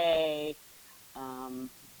Sachet,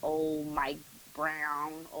 old Mike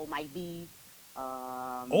Brown, old Mike B.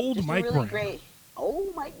 Old just Mike a really Brown. Great,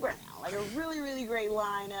 old Mike Brown. Like a really, really great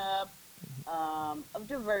lineup of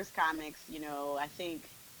diverse comics. You know, I think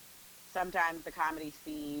sometimes the comedy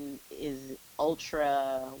scene is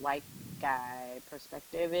ultra white guy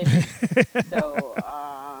perspective. So,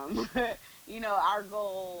 you know, our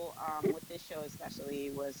goal with this show especially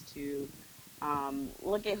was to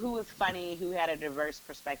look at who was funny, who had a diverse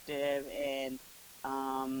perspective, and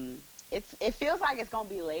it feels like it's gonna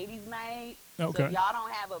be ladies' night. Okay. So if y'all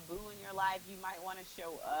don't have a boo in your life, you might want to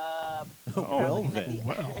show up. Oh, well then.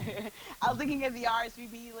 Well. I was looking at the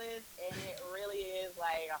RSVP list, and it really is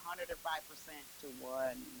like 105% to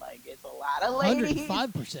 1. Like it's a lot of ladies.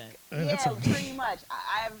 105%. That's Yeah, a- pretty much.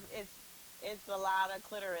 It's a lot of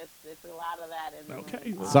clitoris. It's a lot of that in the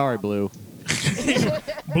Okay. room. Sorry, Blue.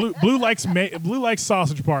 Blue likes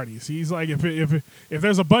sausage parties. He's like, if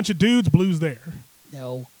there's a bunch of dudes, Blue's there.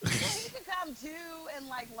 No. You can come too and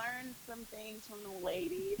like learn some things from the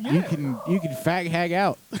ladies. You can fag hag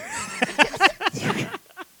out.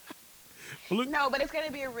 Blue. No, but it's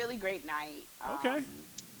gonna be a really great night. Okay.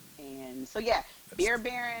 And so yeah, Beer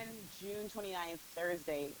Baron, June 29th,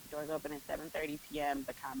 Thursday. Doors open at 7:30 p.m.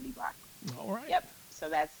 The Comedy Block. All right. Yep. So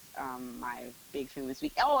that's my big thing this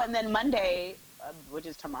week. Oh, and then Monday, which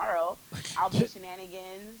is tomorrow, I'll do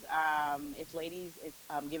shenanigans. It's ladies. It's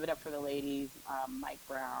Give It Up for the Ladies. Mike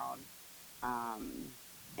Brown,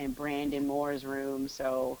 and Brandon Moore's room.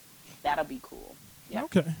 So that'll be cool. Yep.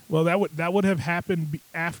 Okay. Well, that would have happened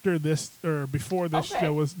after this or before this Okay.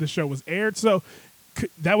 show was aired. So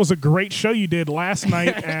that was a great show you did last night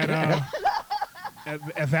at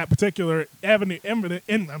at that particular event. We're event.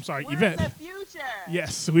 in the future.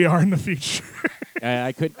 Yes, we are in the future.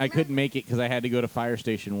 I couldn't make it because I had to go to Fire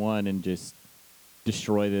Station 1 and just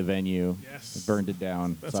destroy the venue. Yes. Burned it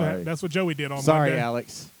down. That's Sorry. that's what Joey did on Sorry, Monday.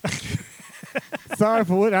 Alex. Sorry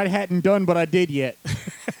for what I hadn't done, but I did yet.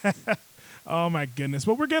 Oh my goodness.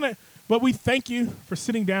 But we thank you for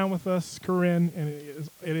sitting down with us, Kerene, and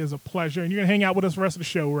it is a pleasure. And you're gonna hang out with us the rest of the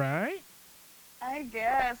show, right? I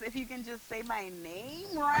guess if you can just say my name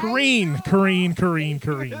right. Kerene.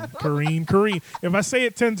 If I say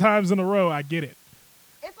it 10 times in a row, I get it.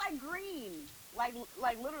 It's like green, like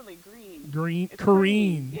literally green. Green. It's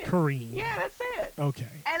Kerene. Yeah. Kerene. Yeah, that's it. Okay.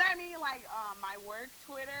 And I mean, like my work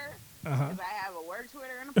Twitter, Uh-huh. because I have a work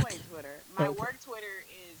Twitter and a play Twitter. My Okay. work Twitter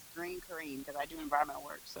is Green Kerene because I do environmental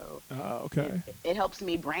work, so Okay. it helps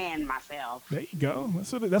me brand myself. There you go.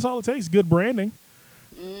 That's all it takes. Good branding.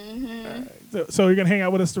 Mm-hmm. So you're gonna hang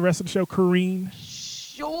out with us the rest of the show, Kerene.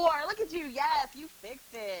 Sure. Look at you. Yes, you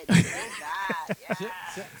fixed it. You did that.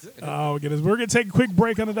 Yes. Oh goodness. We're gonna take a quick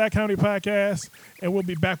break on the Dot Comedy Podcast, and we'll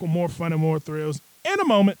be back with more fun and more thrills in a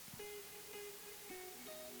moment.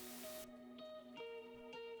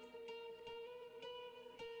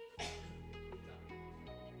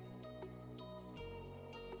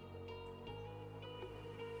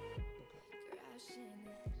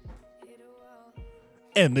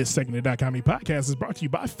 And this segment of Dot Comedy Podcast is brought to you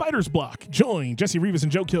by Fighters Block. Join Jesse Rivas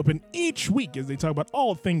and Joe Kilpin each week as they talk about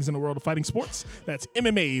all things in the world of fighting sports. That's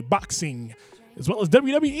MMA, boxing, as well as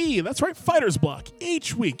WWE. That's right, Fighters Block.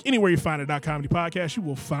 Each week, anywhere you find a Dot Comedy Podcast, you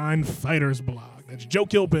will find Fighters Block. That's Joe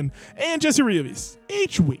Kilpin and Jesse Rivas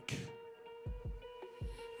each week.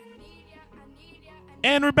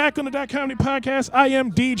 And we're back on the Dot Comedy Podcast. I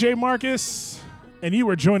am DJMarcus, and you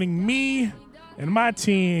are joining me and my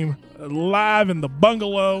team live in the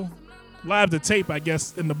bungalow, live to tape, I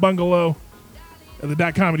guess, in the bungalow of the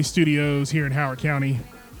Dot Comedy Studios here in Howard County.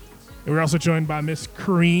 And we're also joined by Miss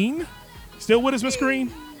Kerene. Still with us, Miss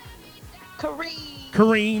Kerene? Kerene.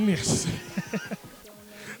 Kerene, yes.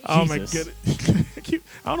 Oh my Jesus. goodness.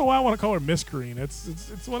 I don't know why I want to call her Miss Kerene. It's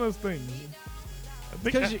one of those things. I think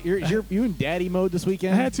Because you in daddy mode this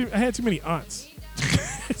weekend? I had too many aunts.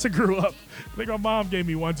 I grew up. I think my mom gave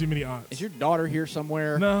me one too many aunts. Is your daughter here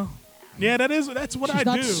somewhere? No. Yeah, that's what She's I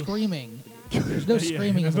not do. screaming. There's no screaming. There's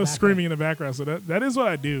in the no background. screaming in the background. So that is what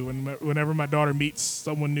I do. Whenever my daughter meets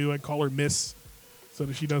someone new, I call her Miss, so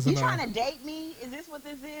that she doesn't. You trying to date me? Is this what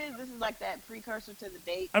this is? This is like that precursor to the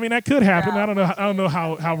date. I mean, that could happen. Yeah. I don't know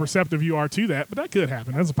how receptive you are to that, but that could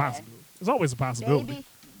happen. That's a possibility. There's always a possibility.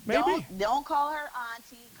 Maybe. Don't call her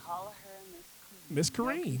auntie. Call her Miss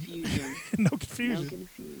Kerene. No confusion. No confusion. No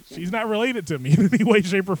confusion. She's not related to me in any way,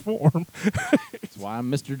 shape, or form. That's why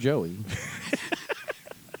I'm Mr. Joey.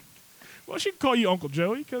 Well, she'd call you Uncle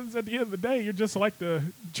Joey because at the end of the day, you're just like the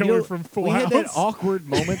Joey from Full we House. had that awkward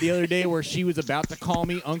moment the other day where she was about to call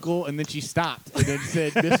me Uncle, and then she stopped and then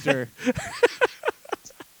said, Mr.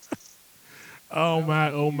 Oh my,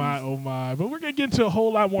 oh my, oh my. But we're going to get into a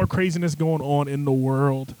whole lot more craziness going on in the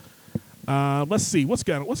world. Let's see. What's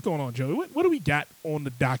going on, Joey? What do we got on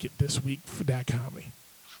the docket this week for that comedy?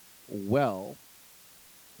 Well,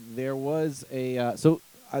 there was a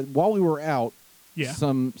while we were out, Yeah.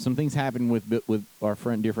 some things happened with our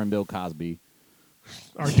dear friend Bill Cosby.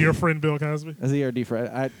 Our dear friend Bill Cosby. As the dear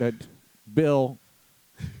friend, Bill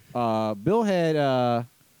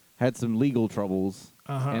had some legal troubles,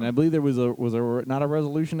 and I believe there was not a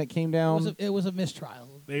resolution that came down. It was a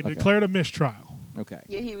mistrial. They declared a mistrial. Okay.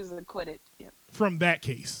 Yeah, he was acquitted. Yep. From that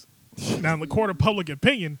case. Now, in the court of public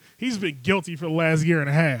opinion, he's been guilty for the last year and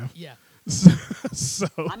a half. Yeah, So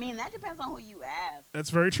I mean, that depends on who you ask. that's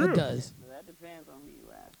very true. it does. That depends on who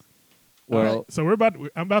you ask. Well, So I'm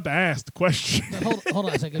about to ask the question. But hold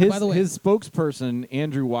on a second. By the way, his spokesperson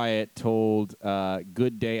Andrew Wyatt told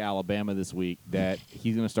Good Day Alabama this week that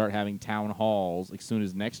he's going to start having town halls as soon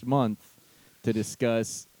as next month to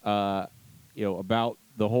discuss, about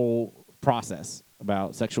the whole process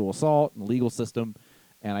about sexual assault and the legal system,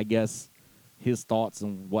 and I guess his thoughts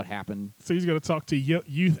on what happened. So he's going to talk to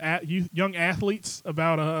young athletes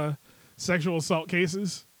about sexual assault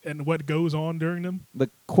cases and what goes on during them.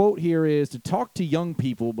 The quote here is to talk to young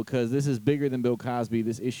people because this is bigger than Bill Cosby.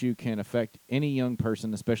 This issue can affect any young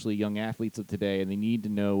person, especially young athletes of today, and they need to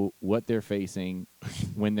know what they're facing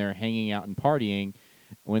when they're hanging out and partying,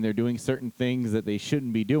 when they're doing certain things that they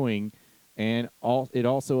shouldn't be doing, and it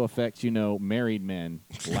also affects, married men.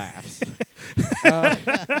 Laughs.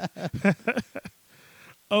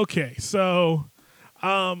 Okay, so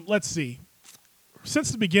let's see.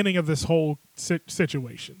 Since the beginning of this whole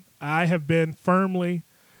situation, I have been firmly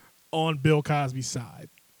on Bill Cosby's side.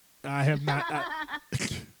 I have not.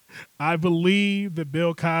 I believe that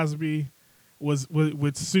Bill Cosby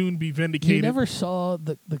would soon be vindicated. you never saw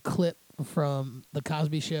the clip from the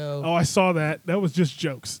Cosby Show. Oh, I saw that. That was just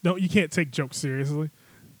jokes. No, you can't take jokes seriously.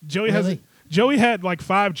 Really? Joey had like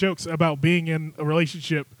 5 jokes about being in a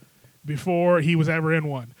relationship before he was ever in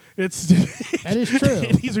one. That is true.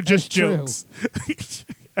 These are just That's true. jokes.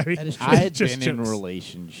 I mean, That is true. I had just been in jokes.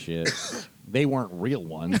 relationships. They weren't real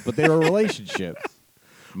ones, but they were relationships,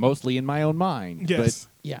 mostly in my own mind. Yes.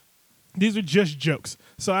 Yeah. These are just jokes.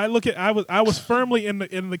 So I was firmly in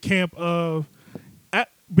the camp of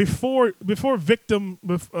before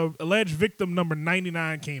alleged victim number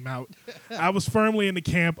 99 came out. I was firmly in the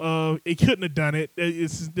camp of he couldn't have done it.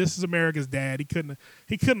 This is America's dad. He couldn't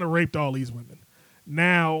have raped all these women.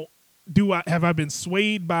 Now, have I been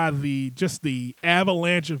swayed by the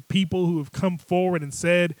avalanche of people who have come forward and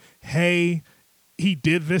said, "Hey, he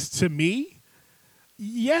did this to me"?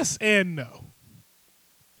 Yes and no.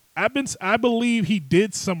 I believe he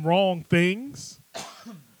did some wrong things,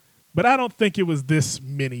 but I don't think it was this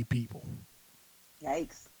many people.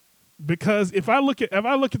 Yikes. Because if I look at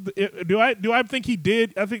do I think he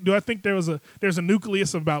did? Do I think there's a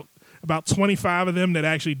nucleus of about 25 of them that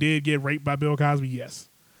actually did get raped by Bill Cosby? Yes.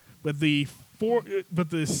 But the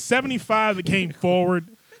 75 that came forward,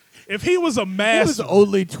 if he was a It was master,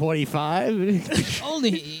 only 25.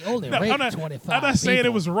 only No, raped 25 I'm not saying it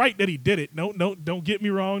people. was right that he did it. No, don't get me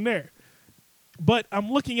wrong there. But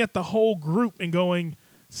I'm looking at the whole group and going,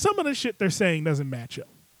 some of the shit they're saying doesn't match up.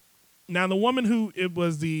 Now, the woman who it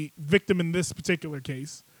was the victim in this particular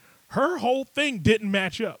case, her whole thing didn't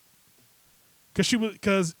match up.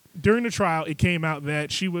 Because during the trial, it came out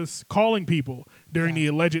that she was calling people during the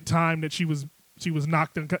alleged time that she was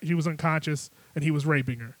unconscious and he was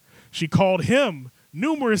raping her. She called him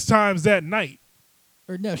numerous times that night.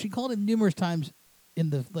 Or no, she called him numerous times in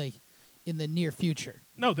the near future.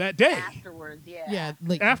 No, that day. Afterwards, yeah. Yeah,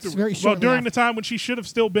 like Afterwards. very Well, shortly during after. the time when she should have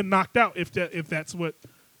still been knocked out. If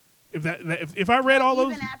I read all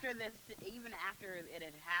those, Even after it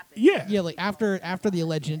had happened. yeah. Yeah, like after the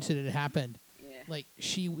alleged incident happened. Yeah. like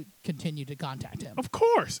she would continue to contact him. Of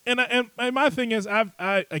course, and my thing is,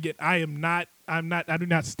 I do not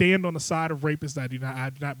stand on the side of rapists. I do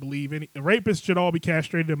not believe any rapists should all be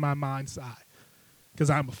castrated in my mind's eye,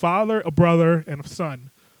 because I'm a father, a brother, and a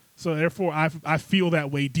son. So therefore, I feel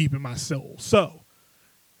that way deep in my soul. So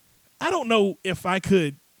I don't know if I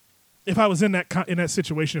could, if I was in that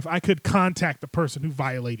situation, if I could contact the person who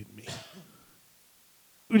violated me.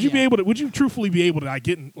 Would you be able to? Would you truthfully be able to?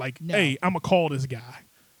 No. Hey, I'm gonna call this guy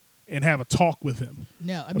and have a talk with him.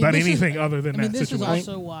 No, I mean, about anything other than that this situation. is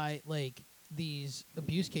also why, like, these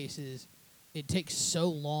abuse cases, it takes so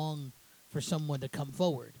long for someone to come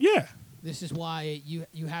forward. Yeah. This is why you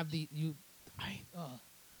have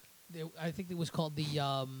I think it was called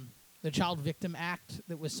the Child Victim Act.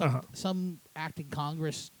 That was some act in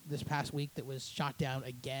Congress this past week that was shot down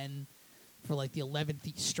again for like the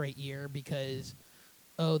 11th straight year because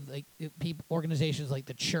organizations like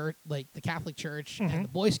the church, like the Catholic Church and the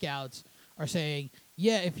Boy Scouts are saying,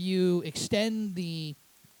 yeah, if you extend the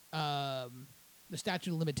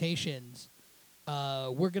statute of limitations,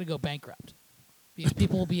 we're going to go bankrupt because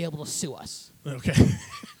people will be able to sue us. Okay.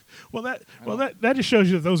 Well, that just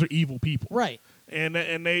shows you that those are evil people, right? And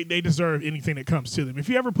they deserve anything that comes to them. If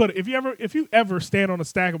you ever stand on a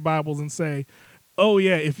stack of Bibles and say, "Oh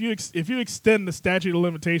yeah, if you extend the statute of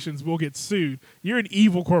limitations, we'll get sued," you're an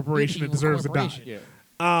evil corporation that deserves to die. Yeah.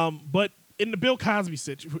 But in the Bill Cosby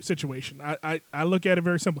situation, I look at it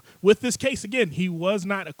very simple. With this case, again, he was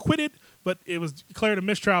not acquitted, but it was declared a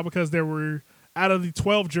mistrial because there were, out of the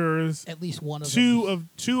 12 jurors, at least one of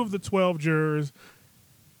two of the 12 jurors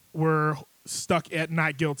were stuck at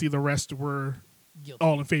not guilty. The rest were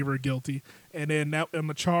all in favor of guilty. And then that, on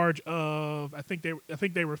the charge of, I think they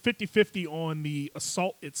were 50-50 on the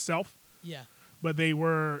assault itself. Yeah. But they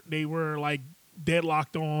were like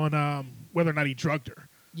deadlocked on whether or not he drugged her.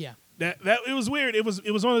 Yeah. That it was weird. It was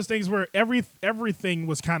one of those things where everything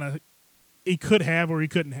was kind of, he could have or he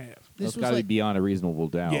couldn't have. It's got to be beyond a reasonable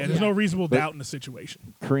doubt. Yeah, there's no reasonable doubt in the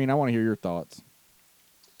situation. Kerene, I want to hear your thoughts.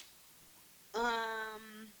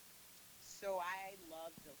 So I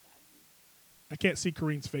love Bill Cosby. I can't see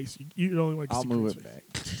Kareem's face. You only like to I'll see move Kareem's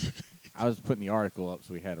it face. back. I was putting the article up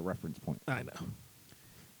so we had a reference point. I know.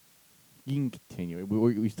 You can continue.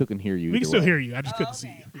 We still can hear you. We can still hear you. I just couldn't see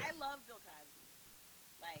you. Yeah. I love Bill Cosby.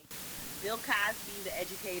 Like, Bill Cosby, the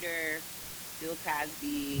educator, Bill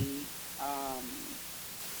Cosby,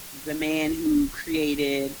 the man who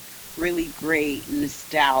created really great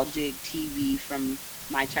nostalgic TV from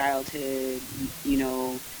my childhood. You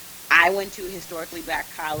know, I went to a historically black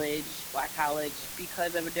college,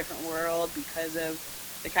 because of A Different World, because of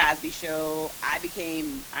The Cosby Show.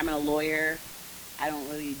 I'm a lawyer. I don't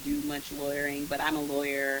really do much lawyering, but I'm a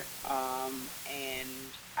lawyer, and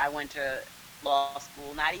I went to law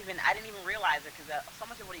school. I didn't even realize it because so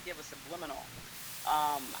much of what he did was subliminal.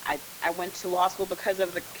 I went to law school because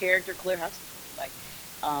of the character Claire Huxtable. Like,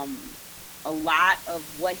 a lot of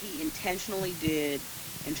what he intentionally did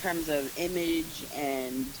in terms of image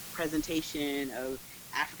and presentation of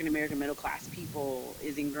African American middle class people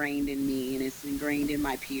is ingrained in me, and it's ingrained in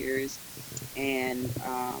my peers. And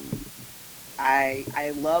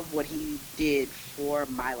I love what he did for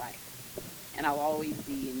my life, and I'll always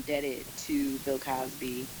be indebted to Bill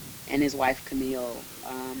Cosby and his wife Camille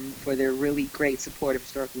for their really great support of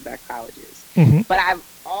historically black colleges. Mm-hmm. But I've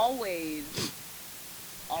always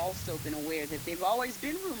also been aware that there've always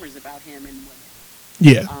been rumors about him and women.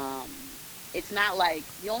 Yeah. It's not like,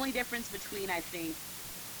 the only difference between, I think,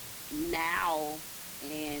 now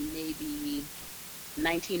and maybe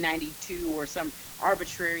 1992 or some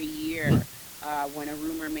arbitrary year when a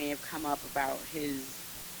rumor may have come up about his,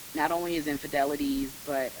 not only his infidelities,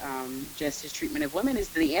 but just his treatment of women, is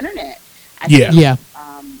the internet. I think,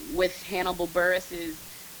 with Hannibal Buress's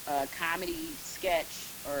comedy sketch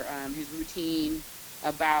or his routine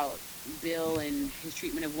about Bill and his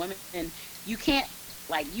treatment of women, you can't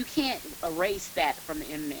erase that from the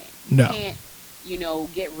internet. No. You can't,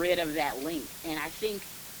 get rid of that link. And I think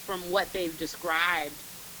from what they've described,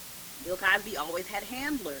 Bill Cosby always had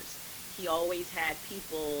handlers. He always had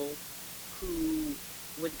people who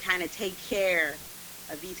would kind of take care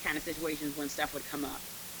of these kind of situations when stuff would come up.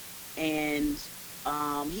 And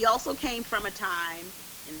he also came from a time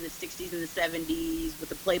in the 60s and the 70s with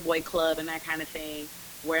the Playboy Club and that kind of thing,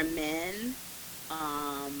 where men,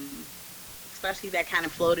 especially that kind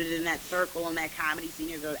of floated in that circle in that comedy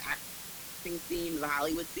scene or the acting scene, the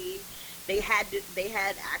Hollywood scene, they had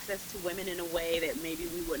access to women in a way that maybe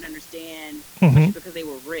we wouldn't understand, especially because they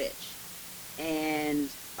were rich. And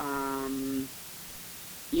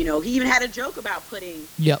he even had a joke about putting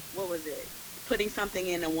putting something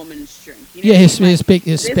in a woman's drink. You know Yeah, what I his mean? his, Like, big,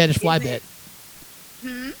 his this Spanish fly isn't- bit.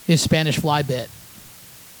 Hmm? His Spanish fly bit.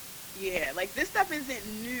 Yeah, like this stuff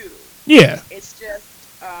isn't new. Yeah. It's just,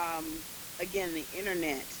 again, the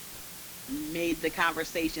internet made the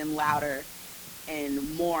conversation louder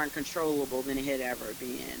and more uncontrollable than it had ever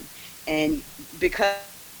been. And because,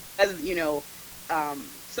 you know,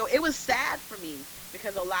 so it was sad for me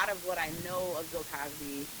because a lot of what I know of Bill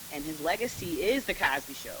Cosby and his legacy is The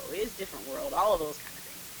Cosby Show, is Different World, all of those kind of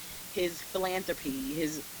things. His philanthropy,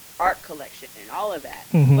 his art collection, and all of that.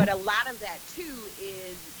 Mhm. But a lot of that, too,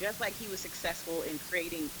 is just like he was successful in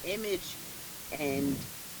creating image and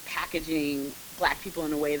packaging black people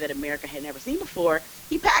in a way that America had never seen before.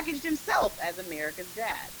 He packaged himself as America's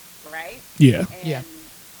dad, right? Yeah. And Yeah.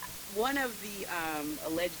 one of the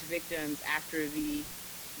alleged victims after the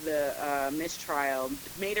mistrial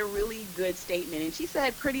made a really good statement, and she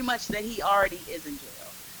said pretty much that he already is in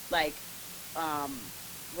jail. Like,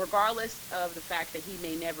 regardless of the fact that he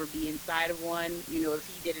may never be inside of one, you know, if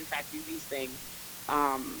he did in fact do these things,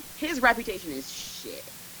 his reputation is shit.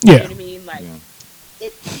 You know Yeah. what I mean? Like, Yeah.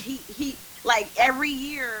 he like every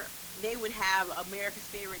year they would have America's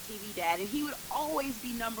favorite TV dad, and he would always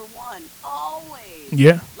be number one, always.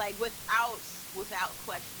 Yeah. Like without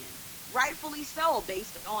question, rightfully so,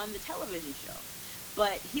 based on the television show.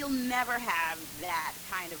 But he'll never have that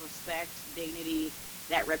kind of respect, dignity,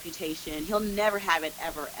 that reputation. He'll never have it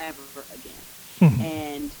ever again. Mhm.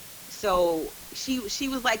 And so she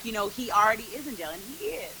was like, you know, he already is in jail, and he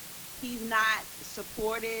is. He's not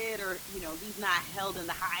supported, or, you know, he's not held in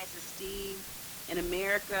the highest esteem in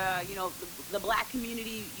America. You know, the black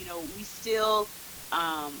community, you know, we still,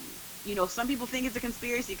 you know, some people think it's a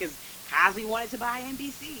conspiracy because Cosby wanted to buy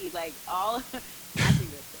NBC. Like, all, I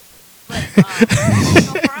think that's crazy. But,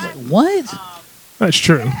 you know, for us, What? That's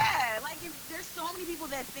true. yeah, like there's so many people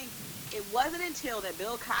that think it wasn't until that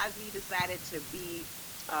Bill Cosby decided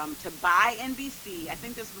to buy NBC. I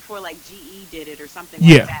think this was before like GE did it or something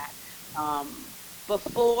Yeah. like that.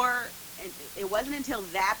 Before, and it wasn't until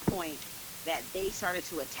that point that they started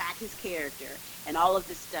to attack his character and all of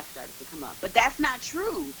this stuff started to come up. But that's not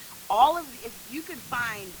true. If you could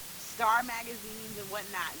find Star magazines and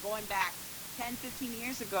whatnot going back 10, 15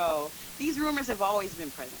 years ago, these rumors have always been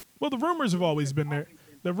present. Well, the rumors have always been there.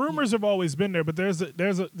 The rumors have always been there, but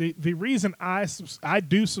the reason I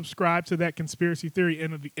do subscribe to that conspiracy theory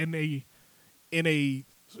in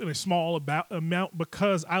a small amount,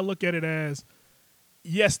 because I look at it as,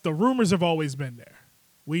 yes, the rumors have always been there.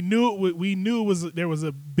 We knew there was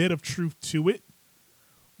a bit of truth to it,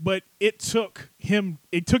 but it took him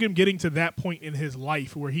getting to that point in his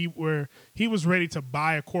life where he was ready to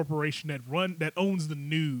buy a corporation that owns the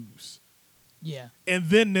news. Yeah. And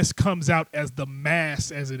then this comes out as the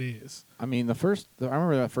mass as it is. I mean, I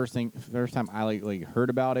remember that first time I like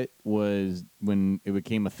heard about it was when it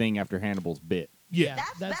became a thing after Hannibal's bit. Yeah.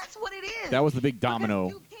 That's what it is. That was the big domino.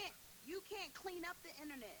 Because you can't clean up the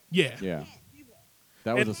internet. Yeah. Yeah. You can't do that.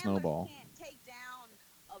 That was a Handlers snowball. can't take down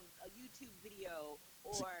a YouTube video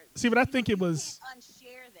or See, but I think it was. you can't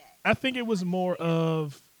unshare that. I think it was more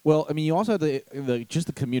of. Well, I mean, you also have the just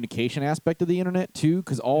the communication aspect of the internet too,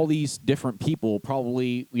 because all these different people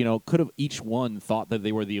probably, you know, could have each one thought that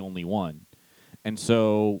they were the only one, and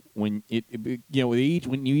so when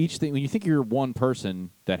when you think you're one person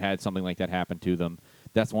that had something like that happen to them,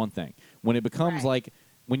 that's one thing. When it becomes Right. like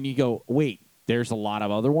when you go, wait, there's a lot of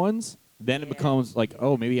other ones, then it Yeah. becomes like,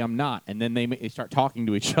 oh, maybe I'm not, and then they start talking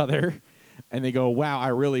to each other, and they go, wow, I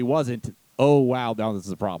really wasn't. Oh, wow, now this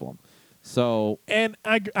is a problem. So And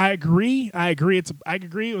I agree. I agree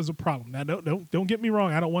it was a problem. Now don't get me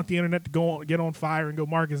wrong. I don't want the internet to get on fire and go,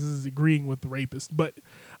 Marcus is agreeing with the rapist. But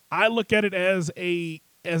I look at it as a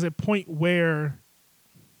point where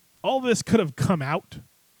all this could have come out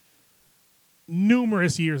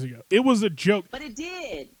numerous years ago. It was a joke. But it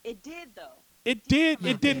did. It did though. It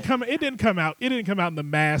didn't come out in the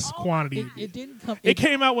mass quantity. It didn't come. It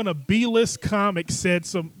came out when a B-list comic said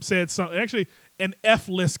something. Actually, an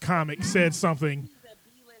F-list comic said something. The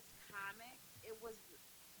B-list comic, it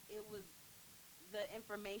was the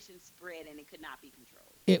information spread and it could not be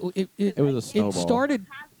controlled. it was a It snowball. started.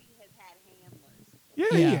 Cosby has had handlers.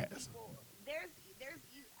 Yeah, Yeah. yes. There's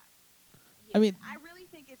I mean- I really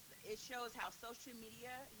think it shows how social media,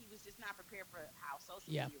 he was just not prepared for how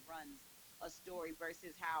social Yeah. media runs a story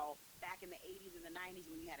versus how back in the 80s and the 90s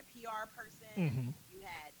when you had a PR person, Mhm. you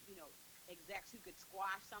had, you know, execs who could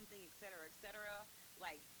squash something, et cetera, et cetera.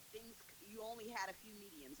 Like you only had a few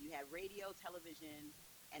mediums. You had radio, television,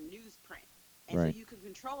 and newsprint. And Right. so you could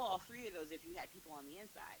control all three of those if you had people on the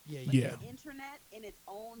inside. Yeah, But Yeah. the internet in its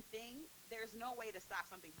own thing, there's no way to stop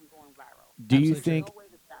something from going viral. Do you Absolutely think? There's no way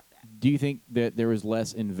to stop that. Do you think that there was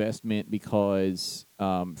less investment because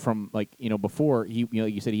from like before he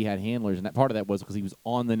like you said he had handlers, and that part of that was because he was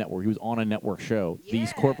on the network, he was on a network show. These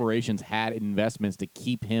Yeah. corporations had investments to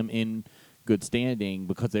keep him in good standing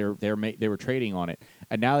because they were trading on it,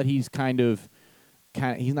 and now that he's kind of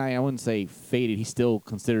he's not, I wouldn't say faded, he's still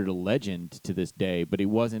considered a legend to this day, but he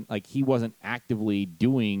wasn't actively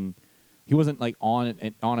doing, he wasn't like on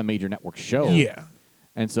a major network show. Yeah.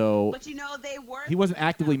 And so But they were. he wasn't thinking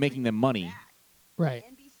actively about making them bringing money. him back. Right.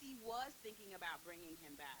 NBC was thinking about bringing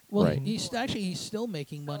him back. Well, Right. he's still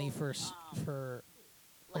making money for a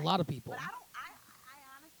Like, lot of people. But I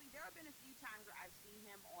honestly, there have been a few times where I've seen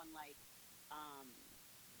him on like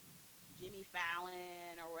Jimmy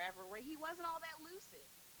Fallon or wherever, where he wasn't all that lucid.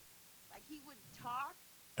 Like he would talk.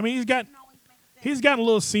 I mean, didn't always make sense. he's gotten a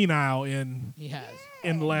little senile in He has.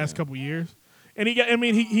 the last couple of years, and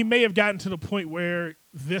he may have gotten to the point where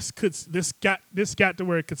this got to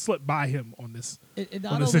where it could slip by him on this It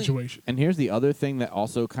not on this only- situation. And here's the other thing that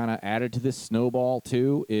also kind of added to this snowball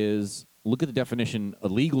too is look at the definition, a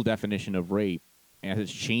legal definition of rape, and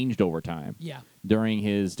it's changed over time. Yeah. During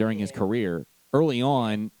his career. Early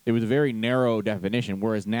on, it was a very narrow definition,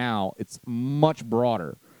 whereas now it's much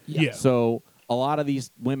broader. Yeah. So a lot of these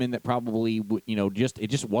women that probably it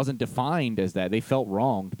just wasn't defined as that. They felt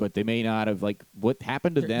wronged, but they may not have what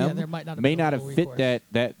happened to them there might not have may been a not have legal fit recourse.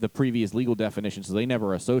 that the previous legal definition, so they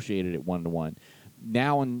never associated it one to one.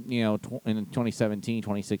 Now in in 2017,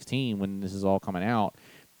 2016, when this is all coming out,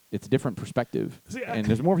 it's a different perspective, See, and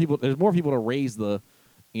there's more people to raise the.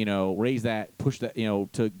 Raise that, push that,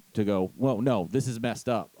 to go, well, no, this is messed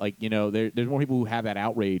up. Like, there's more people who have that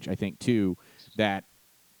outrage, I think, too, that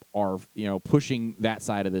are, pushing that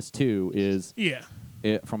side of this, too, is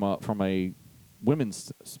from a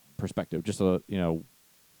women's perspective, just I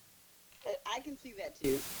can see that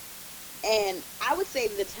too. And I would say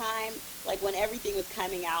the time, like when everything was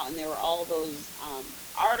coming out and there were all those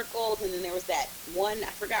articles, and then there was that one, I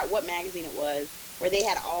forgot what magazine it was, where they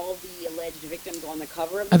had all the alleged victims on the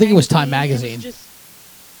cover of the I think it was Time magazine.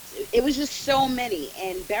 Magazine. It was just so many.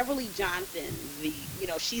 And Beverly Johnson,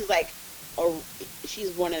 she's like,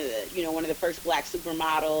 she's one of the first black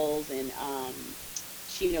supermodels, and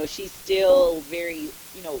she's still very,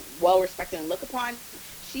 well respected and looked upon.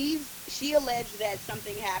 She alleged that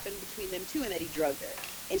something happened between them two and that he drugged her,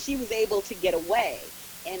 and she was able to get away.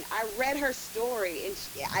 And I read her story, and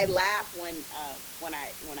I laughed when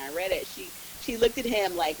I read it. She looked at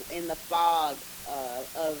him like in the fog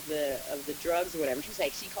of the drugs or whatever. She was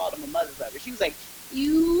like, she called him a motherfucker. She was like,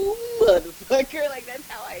 "You motherfucker!" Like that's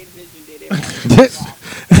how I envisioned it. And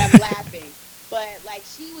I'm laughing, but like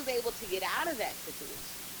she was able to get out of that situation,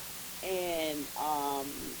 and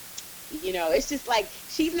it's just like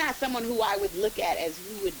she's not someone who I would look at as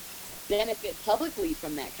who would benefit publicly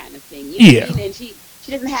from that kind of thing. You know what I mean? And she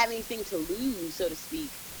doesn't have anything to lose, so to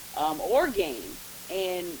speak, or gain.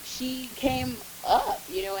 And she came up,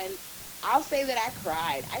 and I'll say that I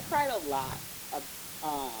cried. I cried a lot,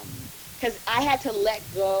 because I had to let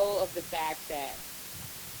go of the fact that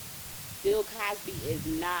Bill Cosby is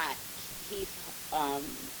not Heath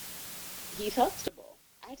Huxtable.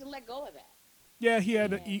 I had to let go of that. Yeah, he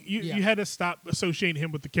had you had to stop associating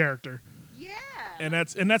him with the character. Yeah. And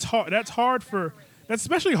that's hard. That's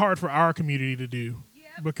especially hard for our community to do,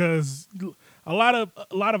 because a lot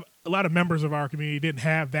of members of our community didn't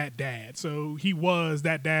have that dad. So he was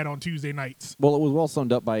that dad on Tuesday nights. Well, it was well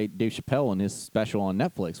summed up by Dave Chappelle in his special on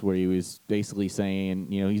Netflix, where he was basically saying,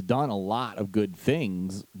 he's done a lot of good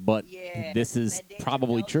things, but this is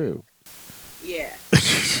probably true. Yeah.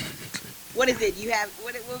 What is it? You have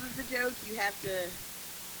what was the joke? You have to.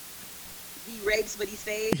 He rapes, but he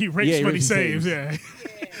saves. He rapes, but he saves. Yeah.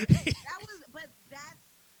 But that's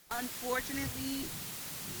unfortunately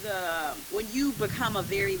when you become a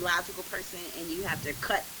very logical person and you have to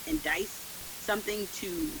cut and dice something to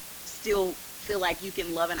still feel like you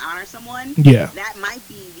can love and honor someone. Yeah. That might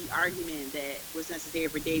be the argument that was necessary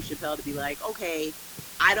for Dave Chappelle to be like, okay,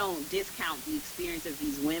 I don't discount the experience of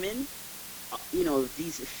these women,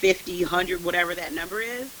 these 50, 100, whatever that number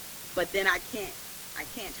is, but then I can't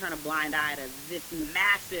turn a blind eye to this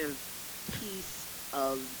massive piece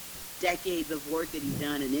of decades of work that he's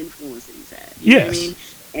done and influence that he's had. You know what I mean?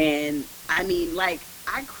 And I mean, like,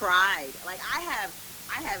 I cried. Like, I have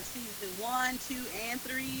season 1, 2, and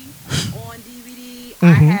 3 on DVD.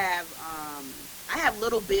 I have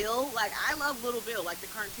Little Bill. Like, I love Little Bill, like the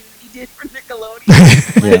cartoon he did for Nickelodeon.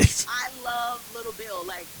 Like, I love Little Bill.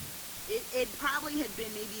 Like, it probably had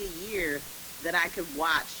been maybe a year that I could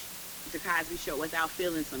watch the Cosby Show without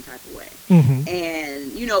feeling some type of way. Mm-hmm.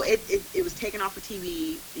 And it was taken off of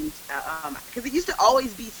TV, because it used to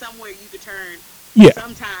always be somewhere you could turn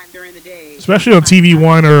sometime during the day, especially on TV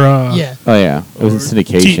One or yeah. Oh yeah, it was a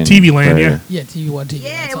syndication. TV Land, yeah. Yeah, TV One, TV. Yeah,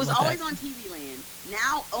 Land, it was like always that. on TV Land.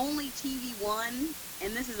 Now only TV One,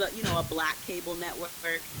 and this is a black cable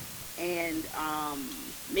network, and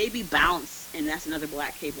maybe Bounce, and that's another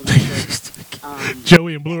black cable network.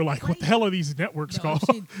 Joey and Blue are like, what the hell are these networks No,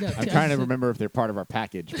 called? I'm trying to remember if they're part of our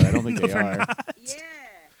package, but I don't think they are. Yeah.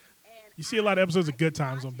 And You see a lot of episodes of Good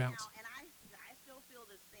Times on Bounce. And I still feel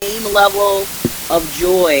the same level of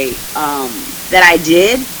joy that I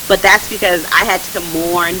did, but that's because I had to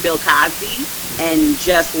mourn Bill Cosby and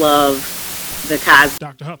just love the Cosby.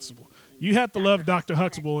 Dr. Huxtable. You have to love Dr.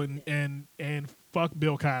 Huxtable and fuck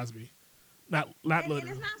Bill Cosby. Not And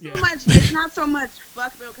literally. it's not so much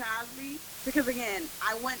fuck Bill Cosby, because again,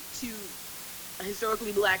 I went to a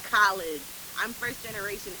historically black college. I'm first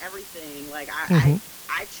generation everything. Like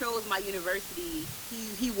I chose my university.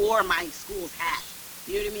 He wore my school's hat.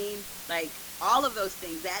 You know what I mean? Like all of those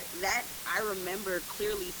things. That I remember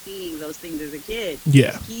clearly seeing those things as a kid.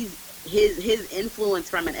 Yeah. His influence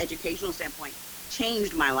from an educational standpoint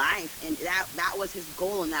changed my life, and that was his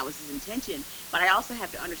goal and that was his intention. But I also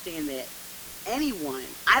have to understand that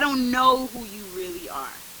I don't know who you really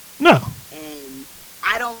are. No. And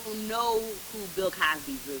I don't know who Bill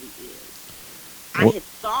Cosby really is. Well, I had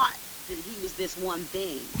thought that he was this one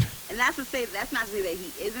thing. And that's not to say that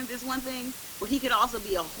he isn't this one thing, but he could also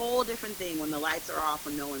be a whole different thing when the lights are off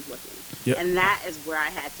and no one's looking. Yep. And that is where I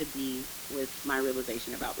had to be with my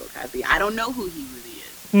realization about Bill Cosby. I don't know who he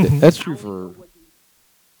really is. That's I true don't know for. what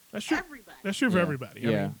That's true. everybody. That's true for everybody. I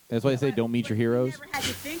Yeah, mean, that's why they say don't meet your heroes. We never had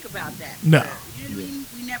to think about that. No. You know what I mean?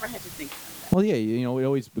 We never had to think about that. Well, yeah, it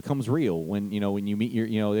always becomes real when you meet your,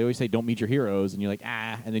 they always say don't meet your heroes, and you're like,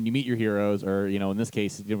 and then you meet your heroes, or, in this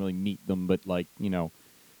case, you didn't really meet them, but like, you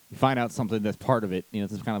find out something that's part of it.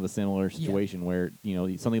 It's kind of a similar situation where,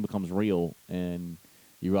 something becomes real and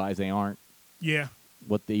you realize they aren't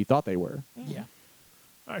what you thought they were. Yeah.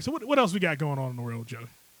 All right, so what else we got going on in the world, Joe?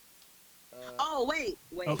 Oh, wait.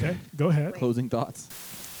 Okay, go ahead. Closing thoughts?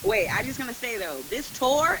 Wait, I'm just going to say, though, this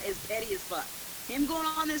tour is petty as fuck. Him going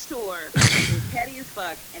on this tour is petty as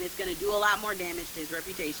fuck, and it's going to do a lot more damage to his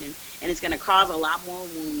reputation, and it's going to cause a lot more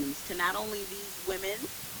wounds to not only these women,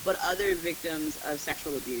 but other victims of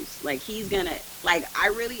sexual abuse. Like, he's going to, like,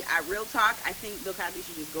 real talk, I think Bill Cosby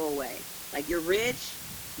should just go away. Like, you're rich,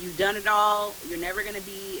 you've done it all, you're never going to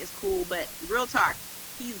be as cool, but real talk,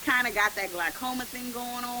 he's kind of got that glaucoma thing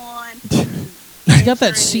going on. He's got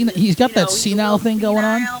that senile thing going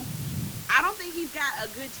on. I don't think he's got a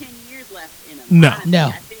good 10 years left in him. No. Honestly.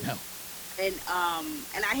 No. I think,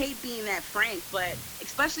 and I hate being that frank, but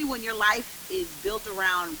especially when your life is built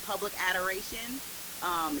around public adoration,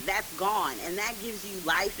 that's gone, and that gives you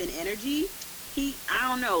life and energy. I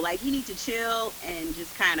don't know, like he needs to chill and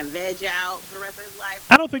just kind of veg out for the rest of his life.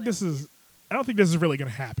 I don't think this is really going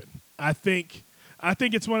to happen. I think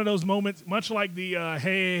it's one of those moments, much like the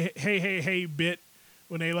hey bit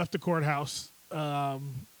when they left the courthouse,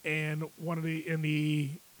 and one of in the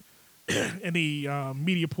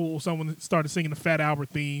media pool, someone started singing the Fat Albert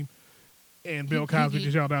theme, and Bill Cosby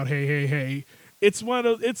just yelled out, hey. It's one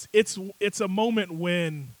of those. It's a moment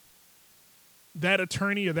when that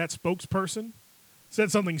attorney or that spokesperson said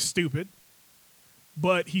something stupid,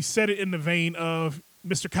 but he said it in the vein of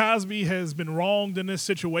Mr. Cosby has been wronged in this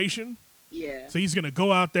situation. Yeah. So he's going to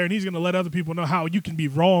go out there and he's going to let other people know how you can be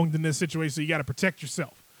wronged in this situation. So you got to protect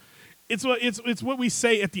yourself. It's what we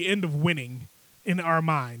say at the end of winning in our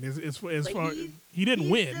mind. As far he didn't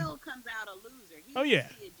win. He still comes out a loser. He Oh yeah.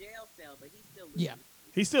 Be a jail cell, but he still loses. Yeah.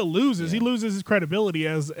 He still loses. Yeah. He loses his credibility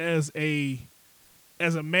as a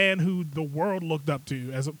man who the world looked up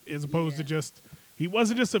to, as opposed to just he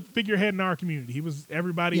wasn't just a figurehead in our community. He was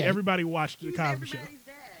everybody. Yeah. Everybody watched the He's Cosby Show. everybody's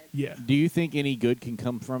dad. Yeah. Do you think any good can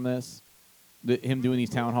come from this? Him doing these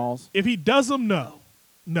town halls? If he does them, no,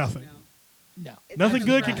 nothing. No. It's Nothing not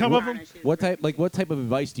good gonna can come of him? tarnish his What type of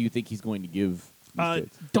advice do you think he's going to give these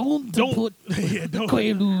kids? Don't put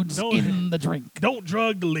Quaaludes in the drink. Don't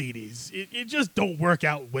drug the ladies. It just don't work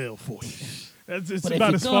out well for you. It's But about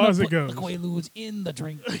if as you're far gonna as it put goes. the Quaaludes in the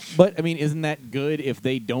drink. But I mean, isn't that good if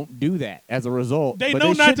they don't do that as a result? They But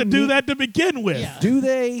know not to shouldn't do need- that to begin with. Yeah. Do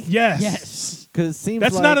they? Yes. Yes. Because it seems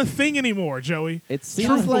That's like not a thing anymore, Joey. it seems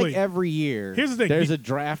Truthfully. like every year Here's the thing. there's a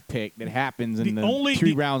draft pick that happens in the the only- 2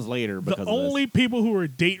 the- rounds later because The of only this. people who are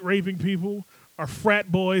date raping people are frat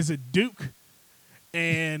boys at Duke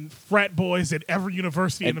and frat boys at every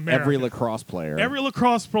university And in America. every lacrosse player. Every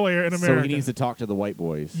lacrosse player in America. So he needs to talk to the white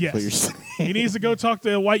boys. is Yes. what you're saying. He needs to go talk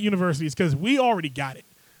to white universities because we already got it.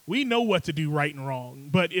 We know what to do right and wrong.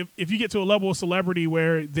 But if you get to a level of celebrity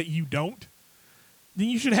where that you don't, then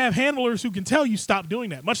you should have handlers who can tell you stop doing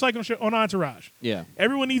that. Much like on Entourage. Yeah.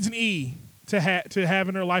 Everyone needs an E to have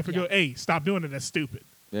in their life and go, hey, stop doing it. That's stupid.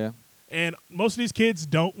 Yeah. And most of these kids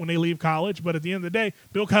don't when they leave college. But at the end of the day,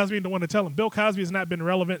 Bill Cosby is the one to tell them. Bill Cosby has not been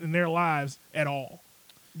relevant in their lives at all.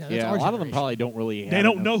 No, that's Yeah. our A lot of them generation. probably don't really. They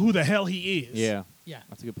don't know who the hell he is. Yeah. Yeah.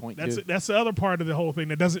 That's a good point. That's too. that's the other part of the whole thing.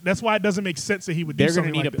 That's why it doesn't make sense that he would do They're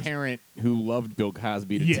something going to need like a this. parent who loved Bill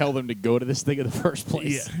Cosby to Yeah. tell them to go to this thing in the first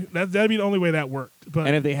place. Yeah, that'd be the only way that worked. But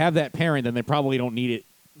And if they have that parent, then they probably don't need it.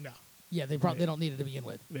 no, Yeah, they probably don't need it to begin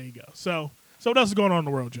with. there you go. So what else is going on in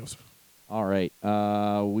the world, Joseph? All right.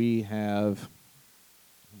 We have.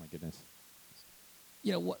 Oh my goodness.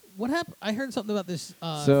 You know what happened? I heard something about this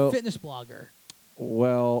So- fitness blogger.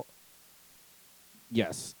 Well,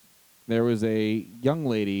 yes. There was a young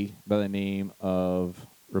lady by the name of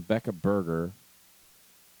Rebecca Berger.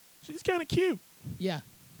 She's kind of cute. Yeah,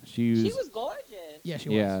 She was, She was gorgeous. yeah, she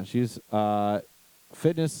yeah, was. she's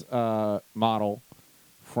fitness model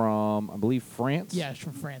from, I believe, France. Yeah, she's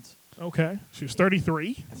from France. Okay, she was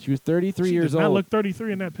 33. She was 33 She years did not old. look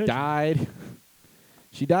 33 in that picture. Died.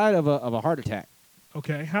 She died of a heart attack.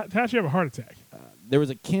 Okay, how'd she have a heart attack? There was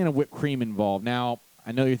a can of whipped cream involved. Now,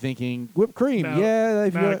 I know you're thinking, whipped cream. Now- Yeah,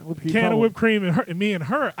 if you Now, got whipped cream. can of probably. whipped cream and me and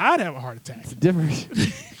her, I'd have a heart attack. It's different.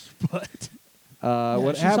 But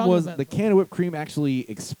What she's happened talking was about- the can of whipped cream actually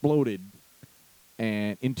exploded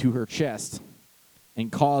and into her chest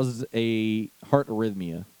and caused a heart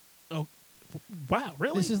arrhythmia. wow,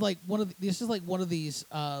 really? This is like one of these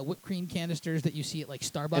whipped cream canisters that you see at like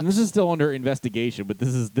Starbucks. And this is still under investigation, but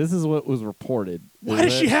this is what was reported. Why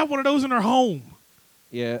does she have one of those in her home?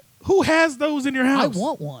 Yeah. Who has those in your I house?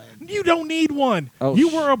 want one. You don't need one. Oh, you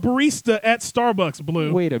were a barista at Starbucks,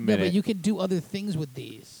 Blue. Wait a Yeah, minute. but you can do other things with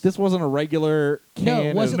these. This wasn't a regular can. No,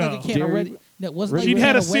 it wasn't of like a can of dairy- ready. No, it wasn't like She'd a had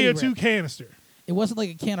can a of Ready CO2 Whip. canister It wasn't like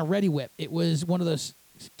a can of Ready Whip. It was one of those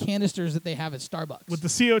canisters that they have at Starbucks with the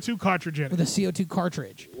CO2 cartridge in it. with a CO2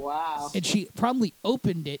 cartridge. Wow. And she probably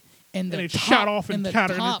opened it, and the And it top, shot off and the caught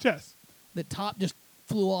her in the top, chest. the top just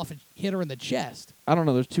flew off and hit her in the chest. I don't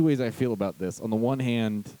know. There's two ways I feel about this. On the one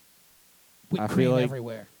hand, Whipped I feel cream like-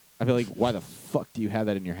 everywhere. I feel like, why the fuck do you have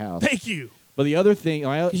that in your house? Thank you. But the other thing,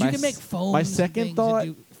 Because you can make foams my and second things thought,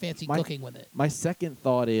 and do fancy my- cooking with it. my second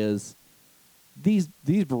thought is these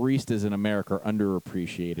baristas in America are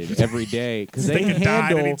underappreciated every day because They they could die at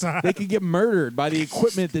handle any time. they could get murdered by the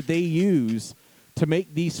equipment that they use to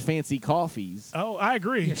make these fancy coffees. Oh, I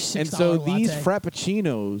agree. Your $6 And so these latte.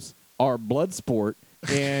 frappuccinos are blood sport,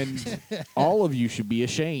 and all of you should be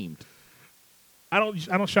ashamed. I don't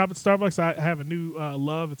shop at Starbucks. I have a new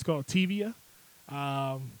love. It's called Tevia.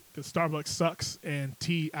 Because Starbucks sucks, and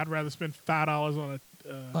I'd rather spend $5 on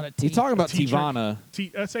on a You tea. talking about tea drink.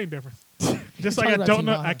 Tivana? Same difference. Just like talking I about don't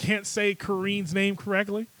know, Tivana. I can't say Kareem's name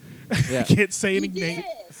correctly. Yeah. I can't say You any did. name.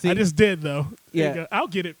 See- I just did though. There you Yeah. go. I'll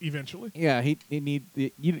get it eventually. Yeah, he need.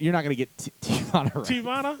 You're not gonna get Tivana right.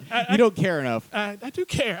 Tivana, You don't care enough. I do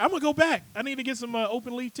care. I'm gonna go back. I need to get some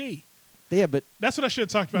open leaf tea. Yeah, but That's what I should have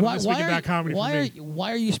talked about in this weekend dot comedy for me.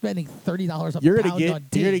 why are you spending $30 a you're gonna pound get on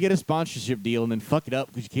tea? you're gonna get a sponsorship deal and then fuck it up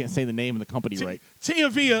because you can't say the name of the company right.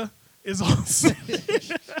 Tevia is awesome.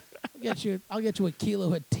 I'll get you a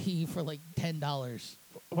kilo of tea for like $10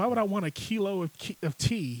 Why would I want a kilo of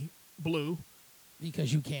tea, Blue?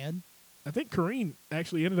 because you can. I think Kareem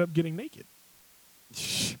actually ended up getting naked.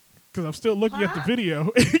 Because I'm still looking at the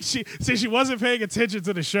video. She wasn't paying attention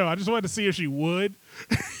to the show. I just wanted to see if she would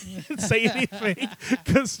say anything.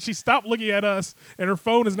 Because she stopped looking at us, and her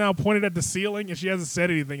phone is now pointed at the ceiling, and she hasn't said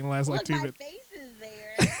anything in the last like Look, 2 my minutes. face is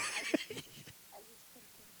there.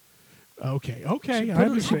 Okay, She I put,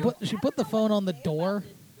 understand. she put the phone on the door.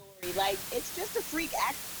 Story. Like, it's just a freak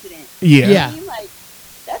accident. Yeah. Yeah. I mean, like,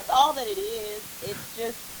 that's all that it is. It's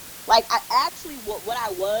just, like, I actually, what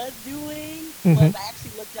I was doing was I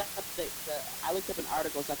actually looked up I looked up an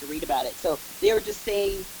article so I could read about it. So they were just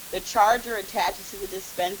saying the charger attaches to the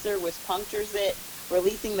dispenser, which punctures it,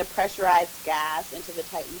 releasing the pressurized gas into the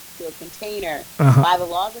tightly sealed container. By the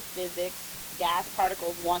laws of physics, gas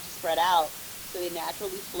particles want to spread out, so they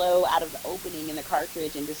naturally flow out of the opening in the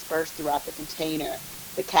cartridge and disperse throughout the container.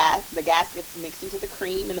 The gas gets mixed into the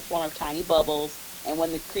cream in the form of tiny bubbles, and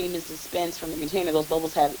when the cream is dispensed from the container, those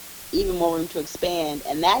bubbles have even more room to expand,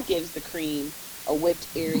 and that gives the cream a whipped,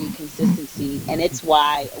 airy consistency, and it's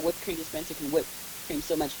why a whipped cream dispenser can whip cream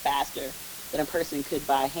so much faster than a person could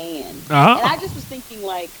by hand. And I just was thinking,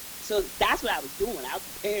 like, So that's what I was doing. I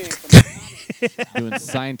was preparing for my comments. Doing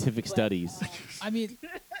scientific But, studies. I mean,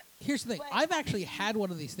 here's the thing. But- I've actually had one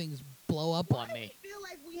of these things blow up Why on do me. we feel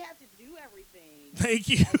like we have to do everything? Thank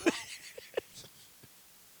you.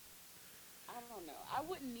 I don't know. I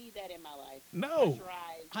wouldn't need that in my life. No.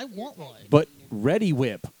 Pressurized, I want one. irritated But cleaner. Ready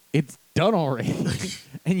Whip, it's done already,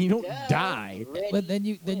 and you don't Duh. die. Ready But then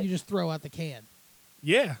you Whip. just throw out the can,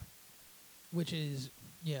 Yeah. which is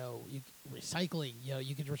recycling.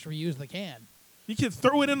 You can just reuse the can. You can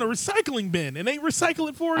throw it in the recycling bin and they recycle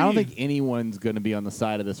it for you. I don't think anyone's going to be on the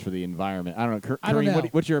side of this for the environment. I don't know. I don't Kareem, know.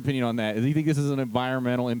 what's your opinion on that? Do you think this is an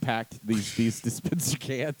environmental impact? These dispenser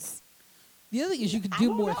cans. The other thing is you could I do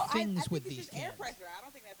don't more know. I things think with it's these just air cans. pressure. I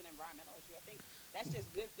don't think that's an environmental issue. I think that's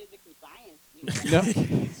just good physics and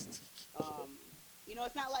science. No.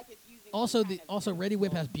 It's not like it's using. Also, some kind of Ready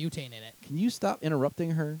Whip chemical- has butane in it. Can you stop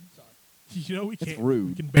interrupting her? Sorry, You know, we It's can't. rude.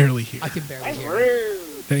 We can barely hear. I can barely That's hear it. rude.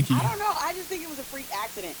 Thank you. I don't know. I just think it was a freak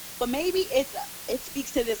accident. But maybe it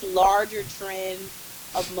speaks to this larger trend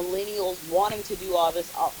of millennials wanting to do all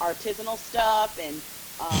this artisanal stuff, and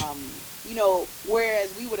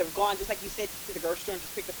whereas we would have gone, just like you said, to the grocery store and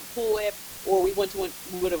just picked up a Cool Whip, or we would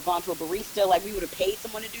have gone to a barista, like we would have paid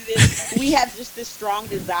someone to do this. We have just this strong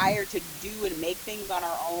desire to do and make things on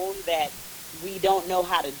our own that we don't know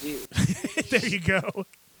how to do. There you go.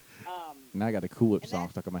 Now I got a Cool Whip And song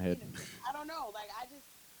that's- stuck in my head. I don't know. Like,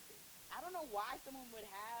 I don't know why someone would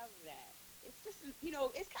have that. It's just,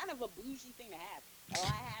 it's kind of a bougie thing to have. Oh,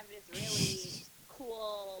 I have this really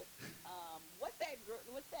cool, what's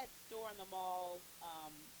that store in the mall?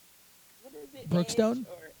 What is it? Brookstone?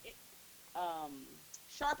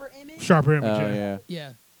 Sharper Image? Sharper image. Oh yeah.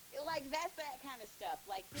 yeah. Yeah. Like, that's that kind of stuff.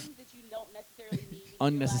 Like, things that you don't necessarily need. You're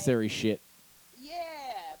Unnecessary like, shit. yeah,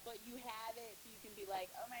 but you have it, so you can be like,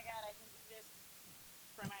 oh my god, I can do this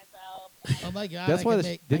for myself. Oh my God. That's I why can this,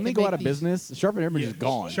 make- I didn't can they go make out of these- business? Sharper Image is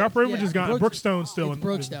gone. Sharper image Yeah, is gone. Brooks- Brookstone's still It's in.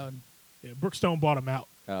 Brookstone. Yeah, Brookstone bought them out.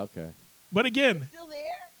 Oh, okay. But again, Still there?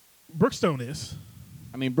 Brookstone is.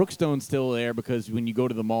 I mean, Brookstone's still there because when you go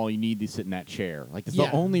to the mall, you need to sit in that chair. Like, it's Yeah.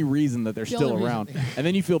 the only reason that they're The still only reason, around. yeah. And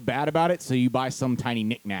then you feel bad about it, so you buy some tiny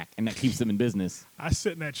knickknack, and that keeps them in business. I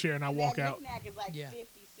sit in that chair and I walk that out. knick-knack is like Yeah. 50,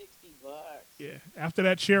 60 bucks. Yeah. After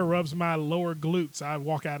that chair rubs my lower glutes, I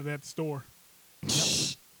walk out of that store.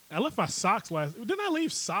 I left my socks Didn't I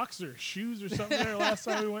leave socks or shoes or something there last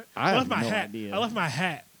time we went? I left have my no hat. idea. I left my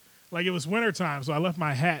hat. Like, it was wintertime, so I left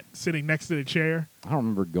my hat sitting next to the chair. I don't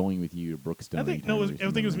remember going with you to Brookstone. I think anytime I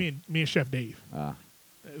think it was recently. me and Chef Dave. Ah.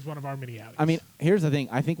 It was one of our mini outings. I mean, here's the thing.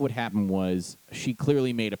 I think what happened was she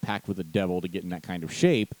clearly made a pact with the devil to get in that kind of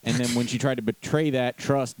shape. And then when she tried to betray that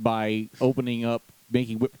trust by opening up,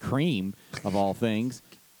 making whipped cream, of all things,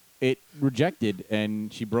 it rejected,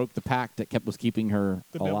 and she broke the pact that was keeping her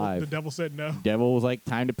alive. The devil said no. Devil was like,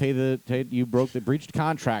 time to pay you breached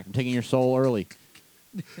contract. I'm taking your soul early.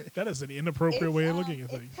 That is an inappropriate way of looking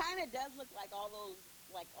at It things. kind of does look like all the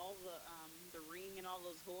Ring and all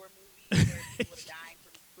those horror movies where people are dying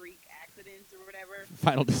from freak accidents or whatever.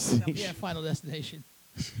 Final destination. Yeah, Final Destination.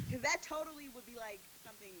 Because that totally would be like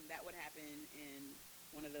something that would happen in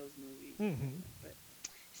one of those movies. Mhm. But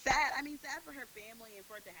sad. I mean, sad for her family and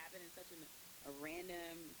for it to happen in such a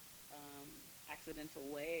random, accidental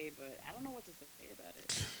way. But I don't know what to say about it.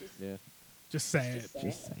 Just, Yeah. Just sad. Just sad.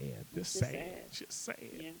 Just sad. Just Just sad. sad. Just sad.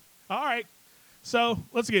 yeah. All right. So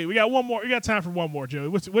let's get it. We got one more. We got time for one more, Joey.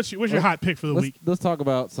 What's your hot pick for the week? Let's talk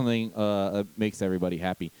about something that makes everybody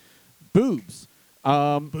happy. Boobs.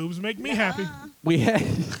 Boobs make me happy. We had.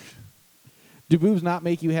 Do boobs not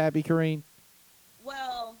make you happy, Kerene?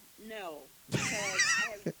 Well, no,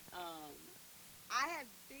 because I have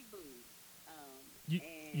big boobs. You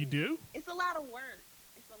and do? It's a lot of work.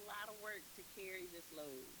 It's a lot of work to carry this load.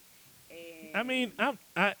 And I mean,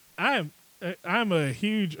 I'm a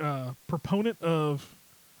huge proponent of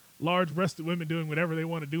large-breasted women doing whatever they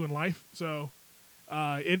want to do in life. So,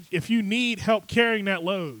 if you need help carrying that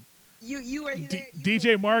load, you are there.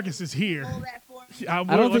 DJMarcus is here. Hold that for me. I'm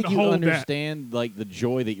I don't willing think to you hold understand like the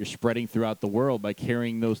joy that you're spreading throughout the world by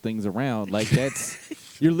carrying those things around. Like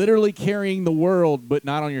you're literally carrying the world, but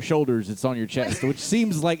not on your shoulders. It's on your chest, which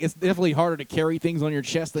seems like it's definitely harder to carry things on your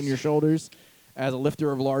chest than your shoulders. As a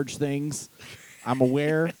lifter of large things, I'm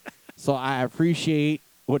aware. So I appreciate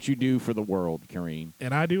what you do for the world, Kerene. that,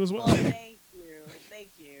 and I do as well. Well, thank you. Thank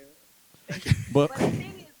you. Thank you. But But the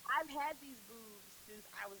thing is, I've had these boobs since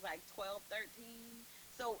I was like 12, 13.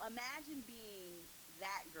 So imagine being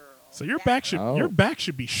that girl. So your that back should Oh. your back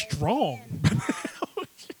should be strong.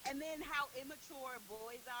 And then how immature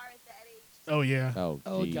boys are at that age. Oh yeah.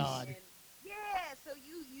 Oh, geez. God. And yeah, so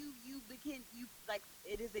you like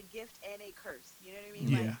it is a gift and a curse. You know what I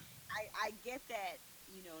mean? Yeah. Like, I get that,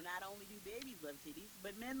 not only do babies love titties,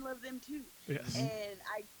 but men love them too. Yes. And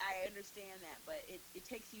I understand that, but it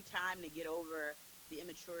takes you time to get over the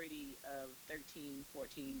immaturity of 13,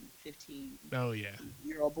 14, 15 Oh yeah.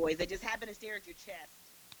 year old boys that just happen to stare at your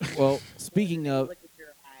chest. Well, speaking of Look at your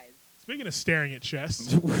eyes. Speaking of staring at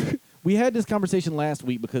chests, we had this conversation last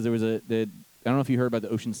week because there was I don't know if you heard about the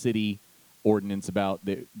Ocean City ordinance about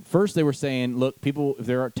first they were saying, look, people, if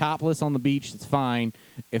they're topless on the beach, it's fine.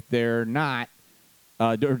 If they're not,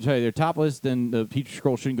 they're topless, then the beach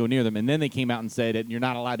scroll shouldn't go near them. And then they came out and said that you're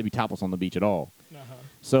not allowed to be topless on the beach at all.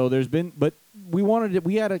 So but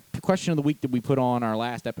we had a question of the week that we put on our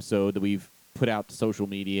last episode that we've put out to social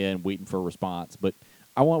media and waiting for a response. But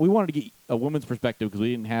we wanted to get a woman's perspective because we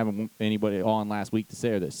didn't have anybody on last week to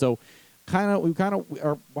say this. So our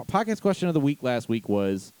podcast question of the week last week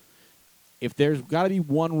was, if there's got to be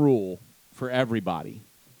one rule for everybody,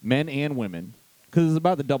 men and women, because it's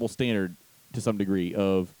about the double standard to some degree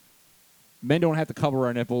of men don't have to cover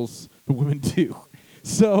our nipples, but women do.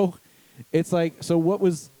 So it's like,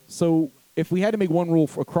 so if we had to make one rule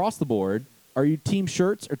across the board, are you team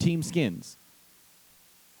shirts or team skins?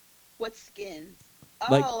 What skins?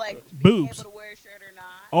 Like, like being boobs. able to wear a shirt or not?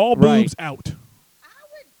 All Right. boobs out.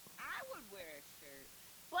 I would wear a shirt,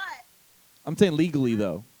 but I'm saying legally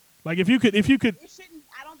though. Like if you could, it shouldn't.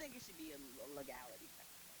 I don't think it should be a legality.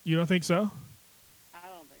 you don't think so? I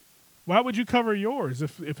don't think so. Why would you cover yours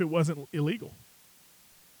if it wasn't illegal?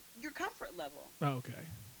 Your comfort level. Oh, okay.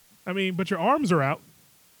 I mean, but your arms are out.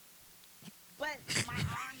 But my arms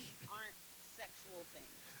aren't sexual things.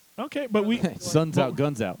 Okay, but we Sun's out,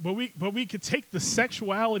 guns out. but we could take the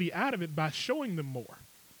sexuality out of it by showing them more.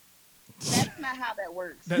 That's not how that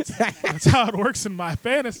works. That's how it works in my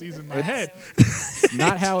fantasies in my head.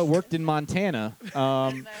 Not how it worked in Montana. That's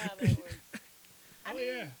not how that works. I mean,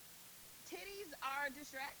 yeah. titties are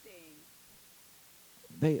distracting.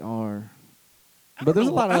 They are. But there's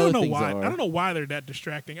a lot of other things that are. I don't know why they're that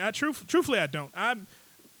distracting. Truthfully, I don't.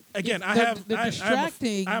 They're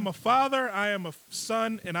distracting. I'm a father, I am a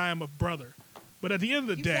son, and I am a brother. But at the end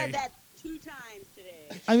of the You day, said that 2 times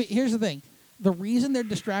today. I mean, here's the thing. The reason they're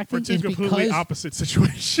distracting for two is completely because opposite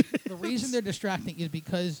situations. the reason they're distracting is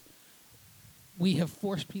because we have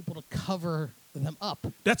forced people to cover them up.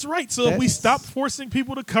 That's right. So if we That's- stop forcing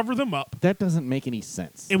people to cover them up, That doesn't make any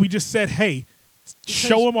sense. and we just said, "Hey,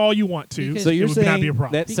 show them all you want to," because- So you're it would not be a saying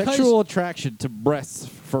problem. that Because- sexual attraction to breasts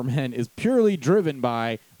for men is purely driven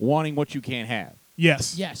by wanting what you can't have.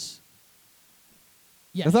 Yes. Yes.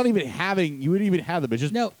 Yes. It's not even having. You wouldn't even have them. It's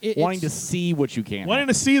just No, wanting to it's- see what you can't. Wanting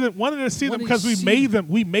have. to see them because we made them.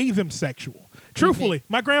 We made them sexual. Truthfully,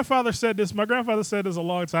 my grandfather said this. My grandfather said this a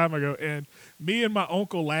long time ago, and me and my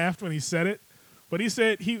uncle laughed when he said it. But he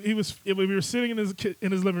said we were sitting in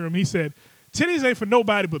his living room. He said, "Titties ain't for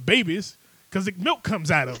nobody but babies, because the milk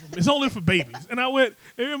comes out of them. It's only for babies." And me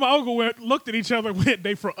and my uncle looked at each other and went,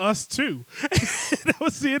 "They for us too." That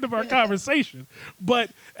was the end of our conversation.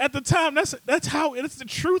 But at the time, that's how it's the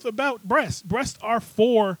truth about breasts. Breasts are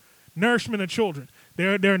for nourishment of children.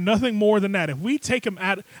 They're nothing more than that. If we take them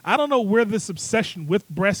out, I don't know where this obsession with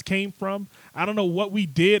breasts came from. I don't know what we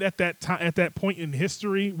did at that time, at that point in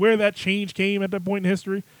history, where that change came at that point in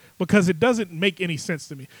history, because it doesn't make any sense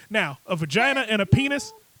to me. Now, a vagina and a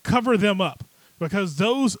penis, cover them up, because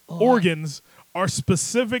those organs are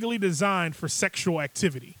specifically designed for sexual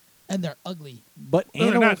activity. And they're ugly. But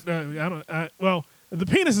They're animals. well, the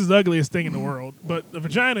penis is the ugliest thing in the world, but the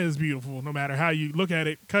vagina is beautiful no matter how you look at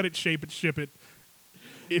it, cut it, shape it, ship it.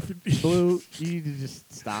 Blue, you need to just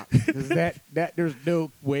stop. 'Cause that there's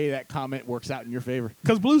no way that comment works out in your favor.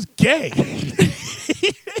 Because Blue's gay.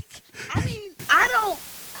 I mean,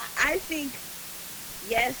 I think,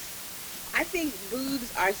 yes, I think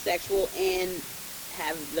boobs are sexual and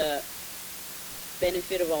have the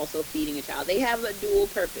benefit of also feeding a child. They have a dual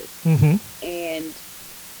purpose. Mm-hmm. And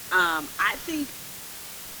I think,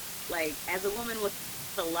 like, as a woman with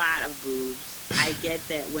a lot of boobs, I get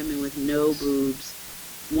that women with no boobs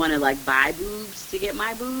want to, like, buy boobs to get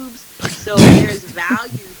my boobs. So there's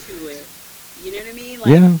value to it. You know what I mean? Like,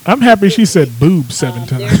 Yeah. I'm happy she said boob 7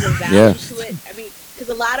 times. There's a value Yeah. to it. I mean, because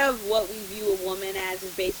a lot of what we view a woman as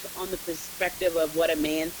is based on the perspective of what a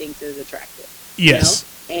man thinks is attractive. Yes.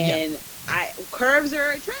 You know? And curves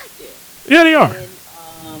are attractive. Yeah, they are. And,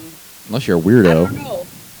 Unless you're a I weirdo. don't know.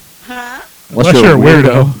 Huh? Unless you're a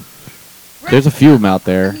weirdo. Right. There's a few of them out I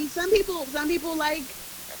there. mean, some people like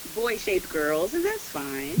boy-shaped girls, and that's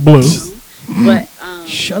fine. Blue. But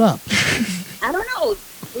Shut up. I don't know.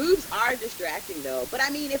 Boobs are distracting, though. But I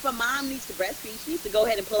mean, if a mom needs to breastfeed, she needs to go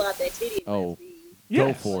ahead and pull out that titty and Oh. breastfeed. Go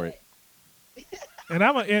Yes. for it.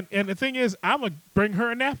 and the thing is, I'm gonna bring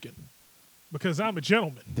her a napkin because I'm a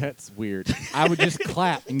gentleman. That's weird. I would just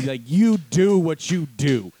clap and be like, "You do what you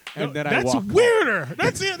do," and then I That's walk. weirder.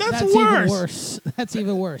 That's it. That's Even worse. worse. That's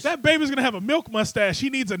even worse. That baby's gonna have a milk mustache. He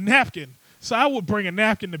needs a napkin. So I would bring a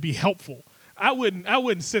napkin to be helpful. I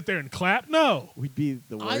wouldn't sit there and clap. No. We'd be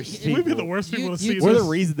the worst. We'd be the worst people to see. We're the this.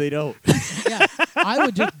 reason they don't. Yeah, I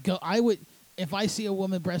would just go. If I see a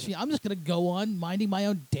woman breastfeeding, I'm just gonna go on minding my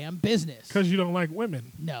own damn business. Because you don't like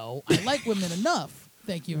women. No, I like women enough.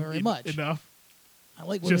 Thank you very much. Enough. I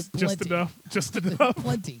like women Just plenty. enough. Just enough.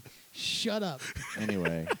 Plenty. Shut up.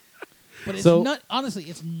 Anyway, But it's So- not. Honestly,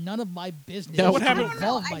 it's none of my business. Yeah, what to happened-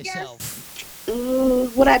 involve I guess-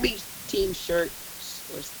 myself. Would I be team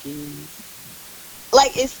shirts or skins?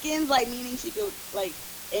 Like, is skins like meaning she could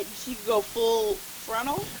go full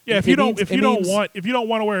frontal? Yeah, if It you don't means- if it you don't means- want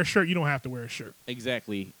to wear a shirt, you don't have to wear a shirt.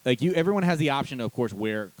 exactly. Like everyone has the option to, of course,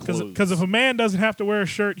 wear clothes. Because if a man doesn't have to wear a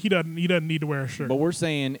shirt, he doesn't need to wear a shirt. But we're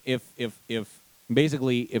saying if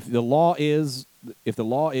basically if the law is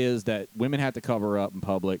that women have to cover up in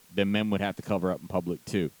public, then men would have to cover up in public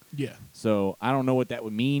too. Yeah. So I don't know what that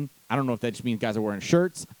would mean. I don't know if that just means guys are wearing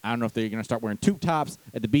shirts. I don't know if they're going to start wearing tube tops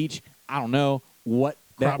at the beach. I don't know what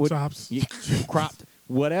that Crop would tops. Yeah, cropped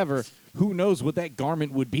whatever. Who knows what that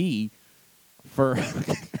garment would be for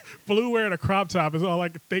Blue wearing a crop top is all I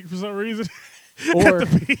can think for some reason. or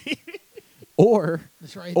or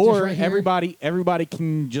Just right here. everybody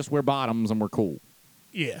can just wear bottoms and we're cool.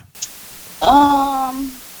 Yeah. I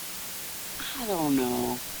don't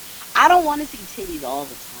know. I don't want to see titties all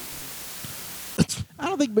the time. I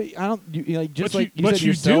don't think, but I don't. Like just But like you, you but said you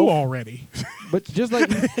yourself, do already. But just like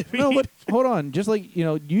no, but hold on. Just like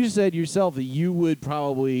you said yourself that you would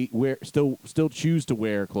probably still choose to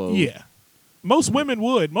wear clothes. Yeah. Most women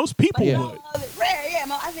would. Most people Yeah. would. Rare, yeah.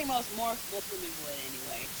 I think most women would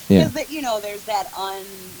anyway. Yeah. Because there's that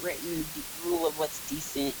unwritten rule of what's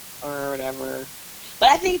decent or whatever. But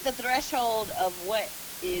I think the threshold of what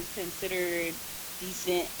is considered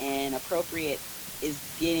decent and appropriate is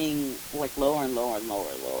getting like lower and lower and lower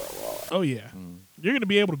and lower and lower. Oh yeah. You're gonna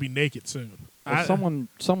be able to be naked soon. Well,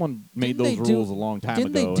 someone made Didn't those they rules a long time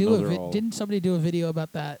Didn't ago. they do and those are all- Didn't somebody do a video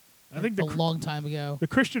about that? I think a long time ago. The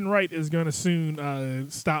Christian right is going to soon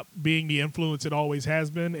stop being the influence it always has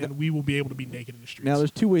been, and we will be able to be naked in the streets. Now, there's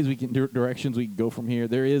two ways directions we can go from here.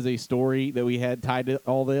 There is a story that we had tied to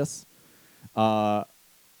all this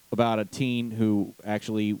about a teen who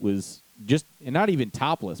actually was just not even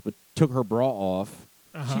topless, but took her bra off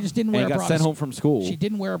Uh-huh. She just didn't wear and a got bra. sent to home from school She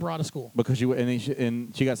didn't wear a bra to school. because she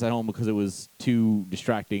got sent home because it was too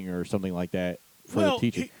distracting or something like that for the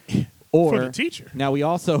teacher. Or for the teacher. Now we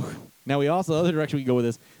also the other direction we can go with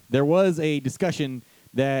this. There was a discussion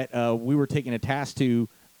that we were taking a task to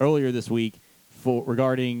earlier this week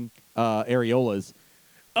regarding areolas.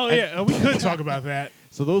 Oh yeah, we could talk about that.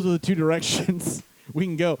 So those are the two directions we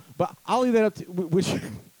can go. But I'll leave that up to which.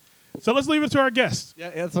 So let's leave it to our guest. Yeah,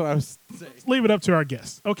 that's what I was saying. Let's leave it up to our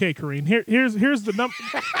guest. Okay, Kerene. Here's the number.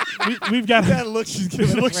 We've got That look she's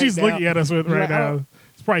giving look us she's right now. looking at us with You're right like, I now. don't-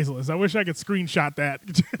 It's priceless. I wish I could screenshot that.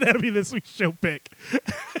 That'd be this week's show pick.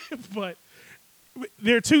 But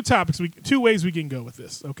there are two ways we can go with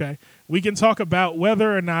this. Okay, we can talk about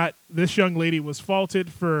whether or not this young lady was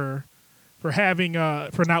faulted for having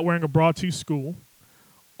for not wearing a bra to school,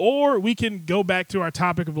 or we can go back to our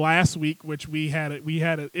topic of last week, which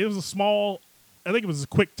it was a small. I think it was a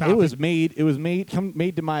quick topic. It was made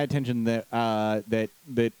to my attention that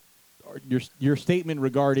that your statement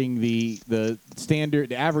regarding the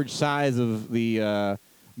average size of the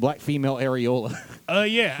black female areola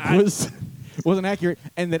wasn't accurate,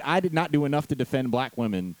 and that I did not do enough to defend black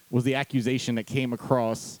women was the accusation that came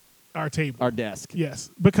across our table, our desk. Yes,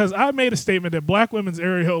 because I made a statement that black women's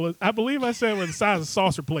areolas, I believe I said, were the size of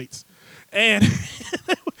saucer plates, and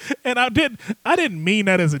and I didn't mean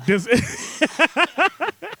that as a diss.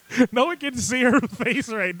 No one can see her face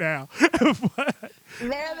right now. But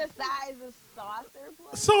They're the size of saucer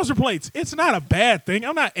plates. saucer plates, it's not a bad thing.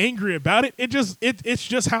 I'm not angry about it. It's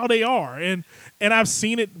just how they are, and I've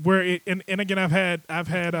seen it where it. And again, I've had.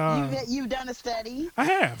 You've done a study. I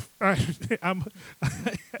have.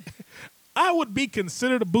 I would be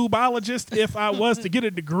considered a boobologist if I was to get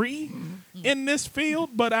a degree in this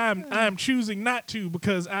field, but I'm choosing not to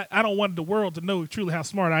because I don't want the world to know truly how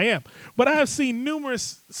smart I am. But I have seen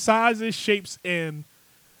numerous sizes, shapes, and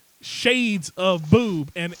shades of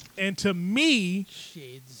boob, and to me,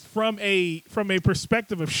 Shades. from a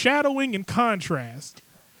perspective of shadowing and contrast,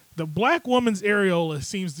 the black woman's areola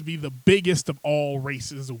seems to be the biggest of all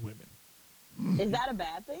races of women. Is that a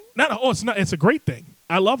bad thing? It's not. It's a great thing.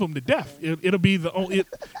 I love him to death. It'll be the only.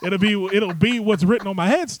 It'll be what's written on my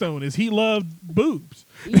headstone is he loved boobs.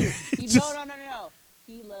 No.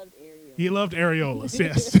 He loved areolas. He loved areolas.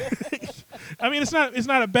 Yes. I mean, it's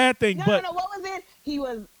not a bad thing, but no. What was it? He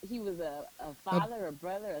was a father, a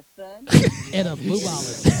brother, a son, And a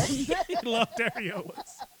boobalist. he loved areolas.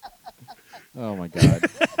 Oh my God.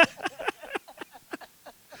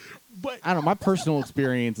 But I don't know. My personal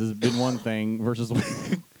experience has been one thing versus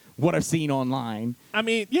what I've seen online. I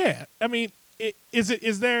mean, yeah. I mean,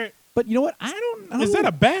 is there? But you know what? I don't. Is that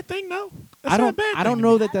a bad thing? No, that's not a bad I don't thing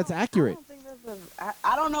know to me. that that's accurate.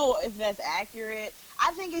 I don't know if that's accurate.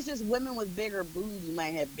 I think it's just women with bigger boobs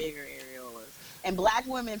might have bigger areolas, and black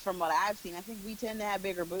women, from what I've seen, I think we tend to have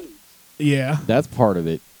bigger boobs. Yeah, That's part of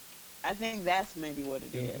it. I think that's maybe what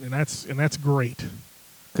it is. and that's great.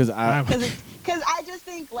 Because Because I just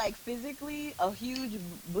think, like, physically, a huge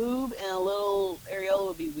boob and a little areola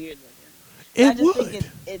would be weird looking. I just think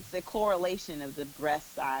it's a correlation of the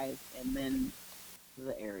breast size and then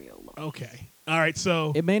the areola. Okay. All right.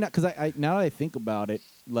 So it may not. Because I now that I think about it,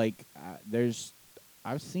 like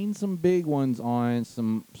I've seen some big ones on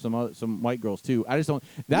some white girls too. I just don't.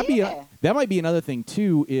 That might be another thing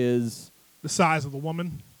too. Is the size of the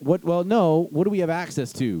woman. what? Well, no. What do we have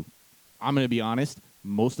access to? I'm going to be honest.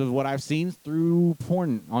 Most of what I've seen is through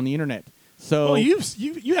porn on the internet. So well,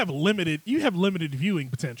 you have limited viewing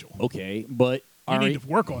potential. okay, but You need to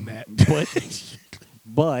work on that.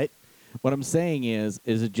 but what I'm saying is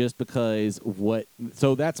it just because what?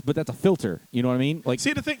 So that's a filter. You know what I mean? Like,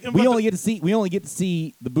 see the thing. we only get to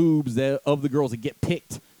see the boobs of the girls that get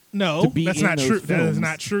picked. No, to be that's in not those true. That is films.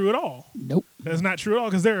 not true at all. Nope. That's not true at all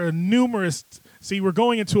because there are numerous. See, we're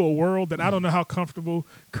going into a world that I don't know how comfortable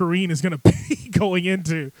Kerene is going to be going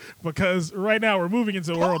into because right now we're moving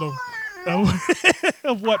into a world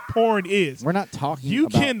of what porn is. We're not talking.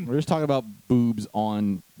 We're just talking about boobs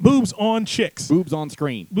on chicks. Boobs on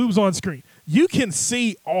screen. Boobs on screen. You can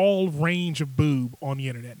see all range of boob on the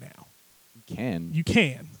internet now. You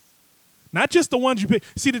can. Not just the ones you pick.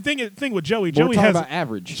 See, the thing with Joey, We're talking about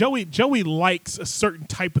average. Joey likes a certain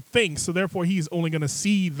type of thing, so therefore he's only going to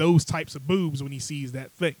see those types of boobs when he sees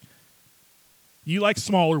that thing. You like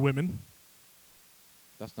smaller women.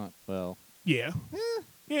 That's not well. Yeah.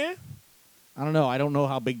 Yeah. I don't know. I don't know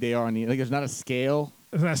how big they are on the. Like, there's not a scale.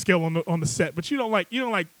 There's not a scale on the set, but you don't like.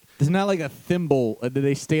 There's not like a thimble that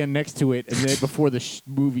they stand next to it and then before the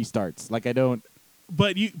movie starts. Like, I don't.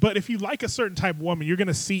 But if you like a certain type of woman, you're going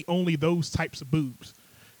to see only those types of boobs.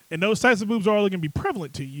 And those types of boobs are all going to be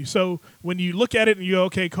prevalent to you. So when you look at it and you go,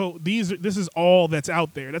 okay, cool, this is all that's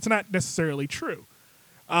out there. That's not necessarily true.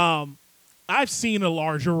 I've seen a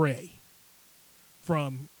large array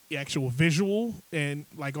from the actual visual and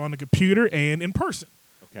like on the computer and in person.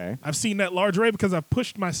 Okay. I've seen that large array because I've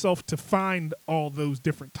pushed myself to find all those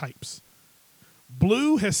different types.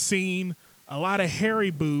 Blue has seen a lot of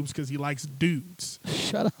hairy boobs because he likes dudes.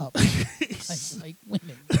 Shut up. I like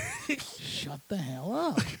women. Shut the hell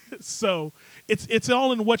up. So it's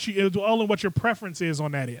all in what your preference is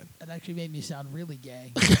on that end. That actually made me sound really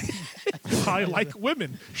gay. I like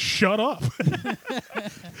women. Shut up.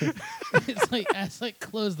 it's like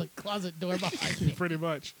close the closet door behind me. Pretty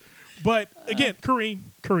much. But again,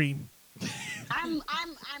 Kerene. I'm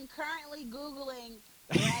currently Googling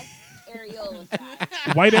breast areola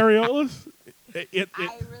size. White areolas? I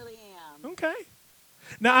really am. Okay.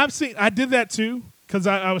 Now I did that too because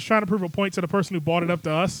I was trying to prove a point to the person who bought it up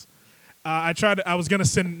to us. I was going to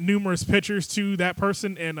send numerous pictures to that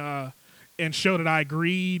person and show that I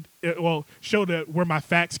agreed. Show that where my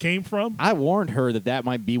facts came from. I warned her that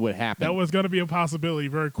might be what happened. That was going to be a possibility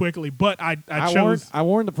very quickly, but I chose. I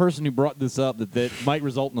warned the person who brought this up that might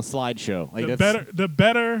result in a slideshow. Like the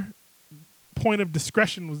better point of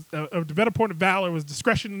discretion was the better point of valor was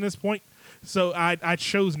discretion in this point. So I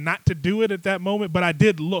chose not to do it at that moment, but I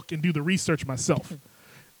did look and do the research myself.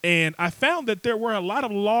 And I found that there were a lot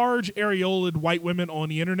of large areoled white women on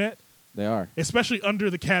the internet. They are. Especially under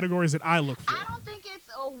the categories that I look for. I don't think it's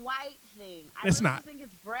a white thing. It's not. I think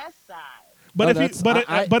it's breast size.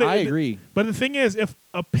 But I agree. But the thing is, if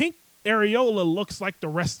a pink areola looks like the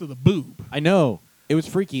rest of the boob. I know. It was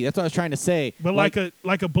freaky. That's what I was trying to say. But like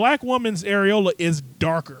a black woman's areola is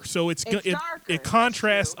darker, so it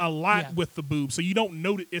contrasts a lot with the boob. So you don't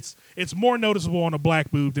notice it's more noticeable on a black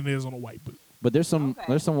boob than it is on a white boob. But there's some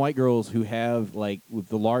white girls who have like with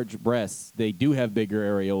the large breasts, they do have bigger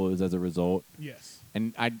areolas as a result. Yes.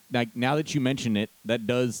 And now that you mention it, that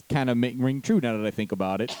does kind of ring true now that I think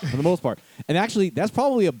about it for the most part. And actually, that's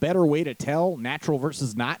probably a better way to tell natural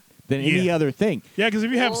versus not than any other thing. Yeah, because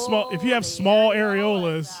if you have small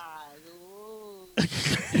areolas, Girl,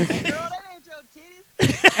 that ain't your titties.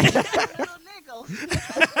 Little nickels. Your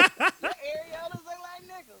areolas look like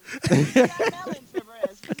nickels. You got melons for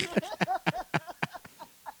breast.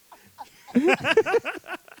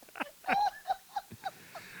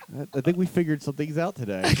 I think we figured some things out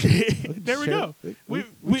today. There we go. We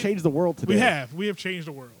changed the world today. We have changed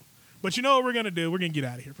the world. But you know what we're gonna do? We're gonna get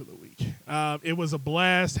out of here for the week. It was a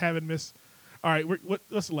blast having Miss. All right,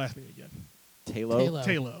 what's the last name again?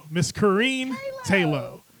 Tayloe. Miss Kerene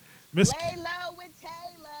Tayloe. Miss. Lay low with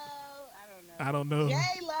Taylor. I don't know.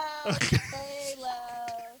 J-Lo. Taylor.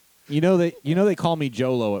 You know they call me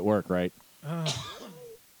Jolo at work, right?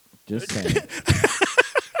 Just saying.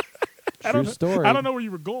 True story. I don't know where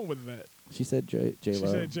you were going with that. She said J-Lo. She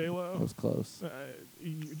said J-Lo. That was close.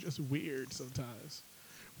 You're just weird sometimes.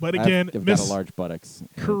 But again, I've got Miss a large buttocks.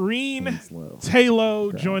 Kerene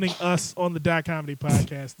Tayloe joining us on the Dot Comedy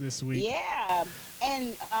Podcast this week. Yeah.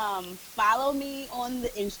 And follow me on the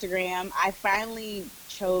Instagram. I finally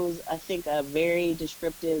chose, I think, a very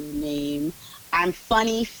descriptive name. I'm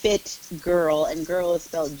Funny Fit Girl, and girl is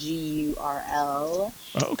spelled G-U-R-L.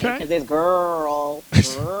 Okay. Because it's girl.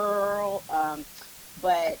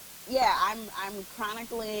 But yeah, I'm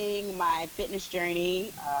chronicling my fitness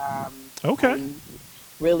journey. Okay. I'm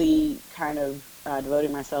really kind of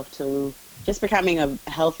devoting myself to just becoming a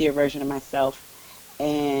healthier version of myself.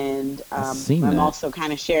 And I'm also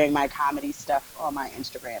kind of sharing my comedy stuff on my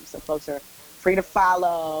Instagram. So folks are free to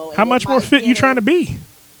follow. How much more fit you trying to be?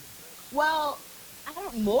 Well, I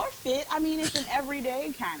don't more fit. I mean, it's an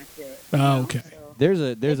everyday kind of fit. Oh, okay. So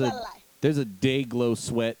There's a day glow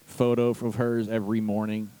sweat photo of hers every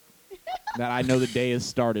morning that I know the day has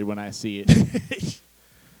started when I see it.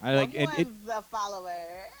 I like it. The follower.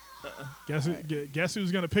 Guess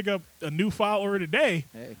who's gonna pick up a new follower today?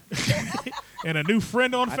 Hey. And a new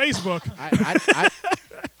friend on Facebook.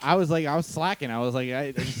 I was slacking. I was like,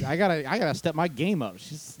 I gotta step my game up.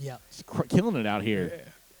 She's killing it out here. Yeah.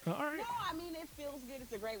 All right. No, I mean it feels good.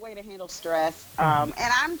 It's a great way to handle stress. And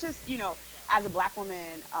I'm just, as a black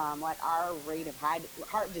woman, like our rate of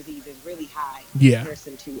heart disease is really high in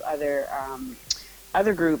comparison to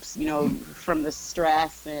other groups. From the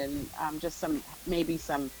stress and just some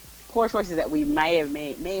poor choices that we may have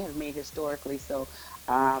made historically. So,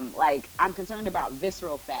 I'm concerned about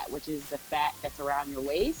visceral fat, which is the fat that's around your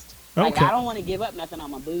waist. Like, I don't want to give up nothing on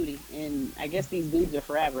my booty, and I guess these boobs are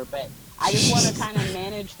forever, but I just want to kind of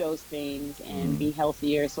manage those things and be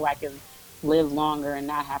healthier so I can live longer and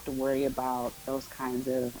not have to worry about those kinds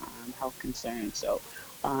of health concerns. So,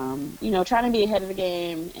 trying to be ahead of the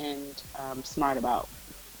game and smart about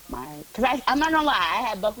because I'm not going to lie, I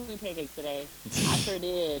had buckwheat pancakes today. I sure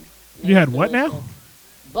did. You had what now?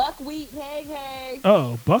 Buckwheat pancakes.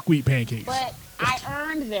 Oh, buckwheat pancakes. But I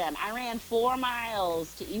earned them. I ran 4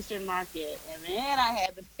 miles to Eastern Market, and then I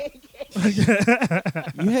had the pancakes.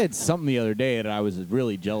 You had something the other day that I was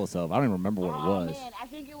really jealous of. I don't even remember what it was. Man, I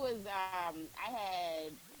think it was, I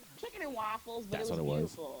had chicken and waffles, but That's it was what it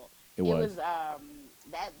was. beautiful. It was.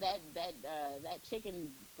 That chicken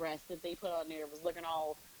breast that they put on there was looking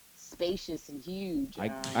all spacious and huge.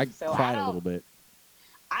 I so cried a little bit.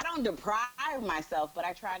 I don't deprive myself, but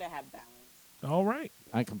I try to have balance. All right.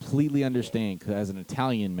 I completely understand because as an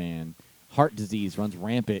Italian man, heart disease runs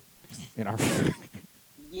rampant in our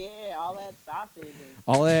Yeah, all that sausage.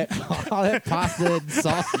 all that pasta and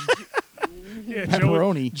sausage, Yeah,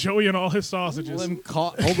 pepperoni, Joey and all his sausages. all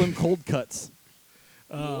them cold cuts.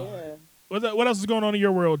 Yeah. What else is going on in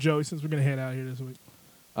your world, Joey, since we're going to head out here this week?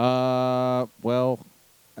 Well,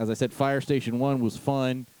 as I said, Fire Station 1 was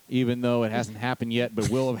fun, even though it hasn't happened yet, but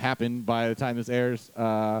will have happened by the time this airs.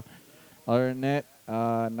 Other than that,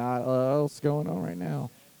 not else going on right now.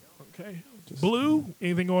 Okay. Blue,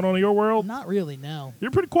 anything going on in your world? Not really, no. You're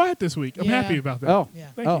pretty quiet this week. I'm happy about that. Oh, Yeah.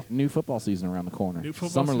 Thank you. New football season around the corner. New football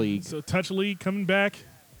Summer season. league. So Touch League coming back.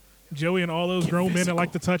 Joey and all those grown men that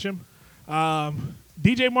like to touch him.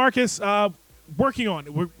 DJMarcus, working on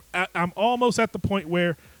it. I'm almost at the point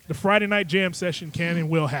where the Friday night jam session can and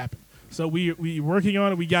will happen. So we working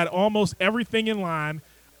on it. We got almost everything in line.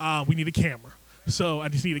 We need a camera. So I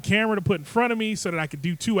just need a camera to put in front of me so that I could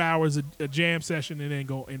do 2 hours a jam session and then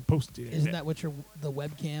go and post it. Isn't that what the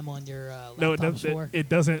webcam on your laptop No, is for? it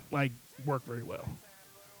doesn't work very well.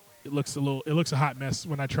 It looks a hot mess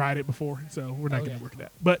when I tried it before, so we're not going to work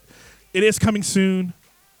that. But it is coming soon,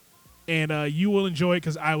 and you will enjoy it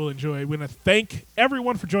because I will enjoy it. We're going to thank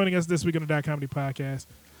everyone for joining us this week on the Dot Comedy Podcast.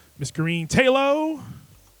 Miss Kerene Tayloe,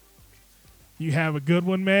 you have a good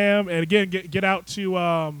one, ma'am. And again, get out to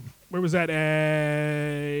where was that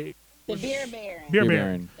at? The Beer Baron. Beer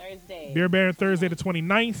Baron. Thursday. Beer Baron Thursday the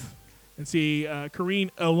 29th, and see Kerene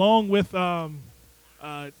along with what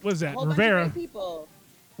is that? A whole bunch of Rivera. great people.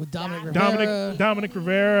 With Dominic Rivera. Dominic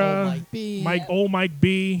Rivera. Mike B. Mike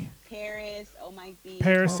B. Paris, Mike B.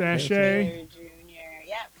 Paris Sachet. Taylor Jr.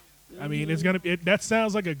 Yep. I mean, it's gonna be. That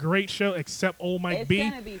sounds like a great show, except old Mike B. It's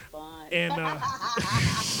gonna be fun.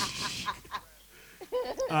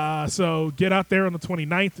 And so get out there on the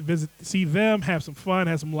 29th, see them, have some fun,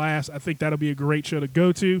 have some laughs. I think that'll be a great show to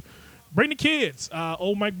go to. Bring the kids.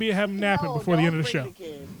 Old Mike B have them napping before the end of the show.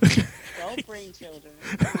 Don't bring children.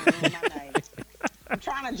 Don't ruin my night. I'm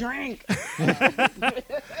trying to drink.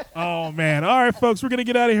 Oh, man. All right, folks, we're going to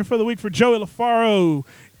get out of here for the week. For Joey LaFaro,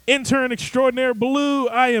 intern extraordinaire Blue,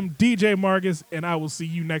 I am DJ Marcus, and I will see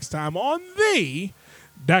you next time on the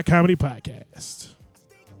Comedy Podcast.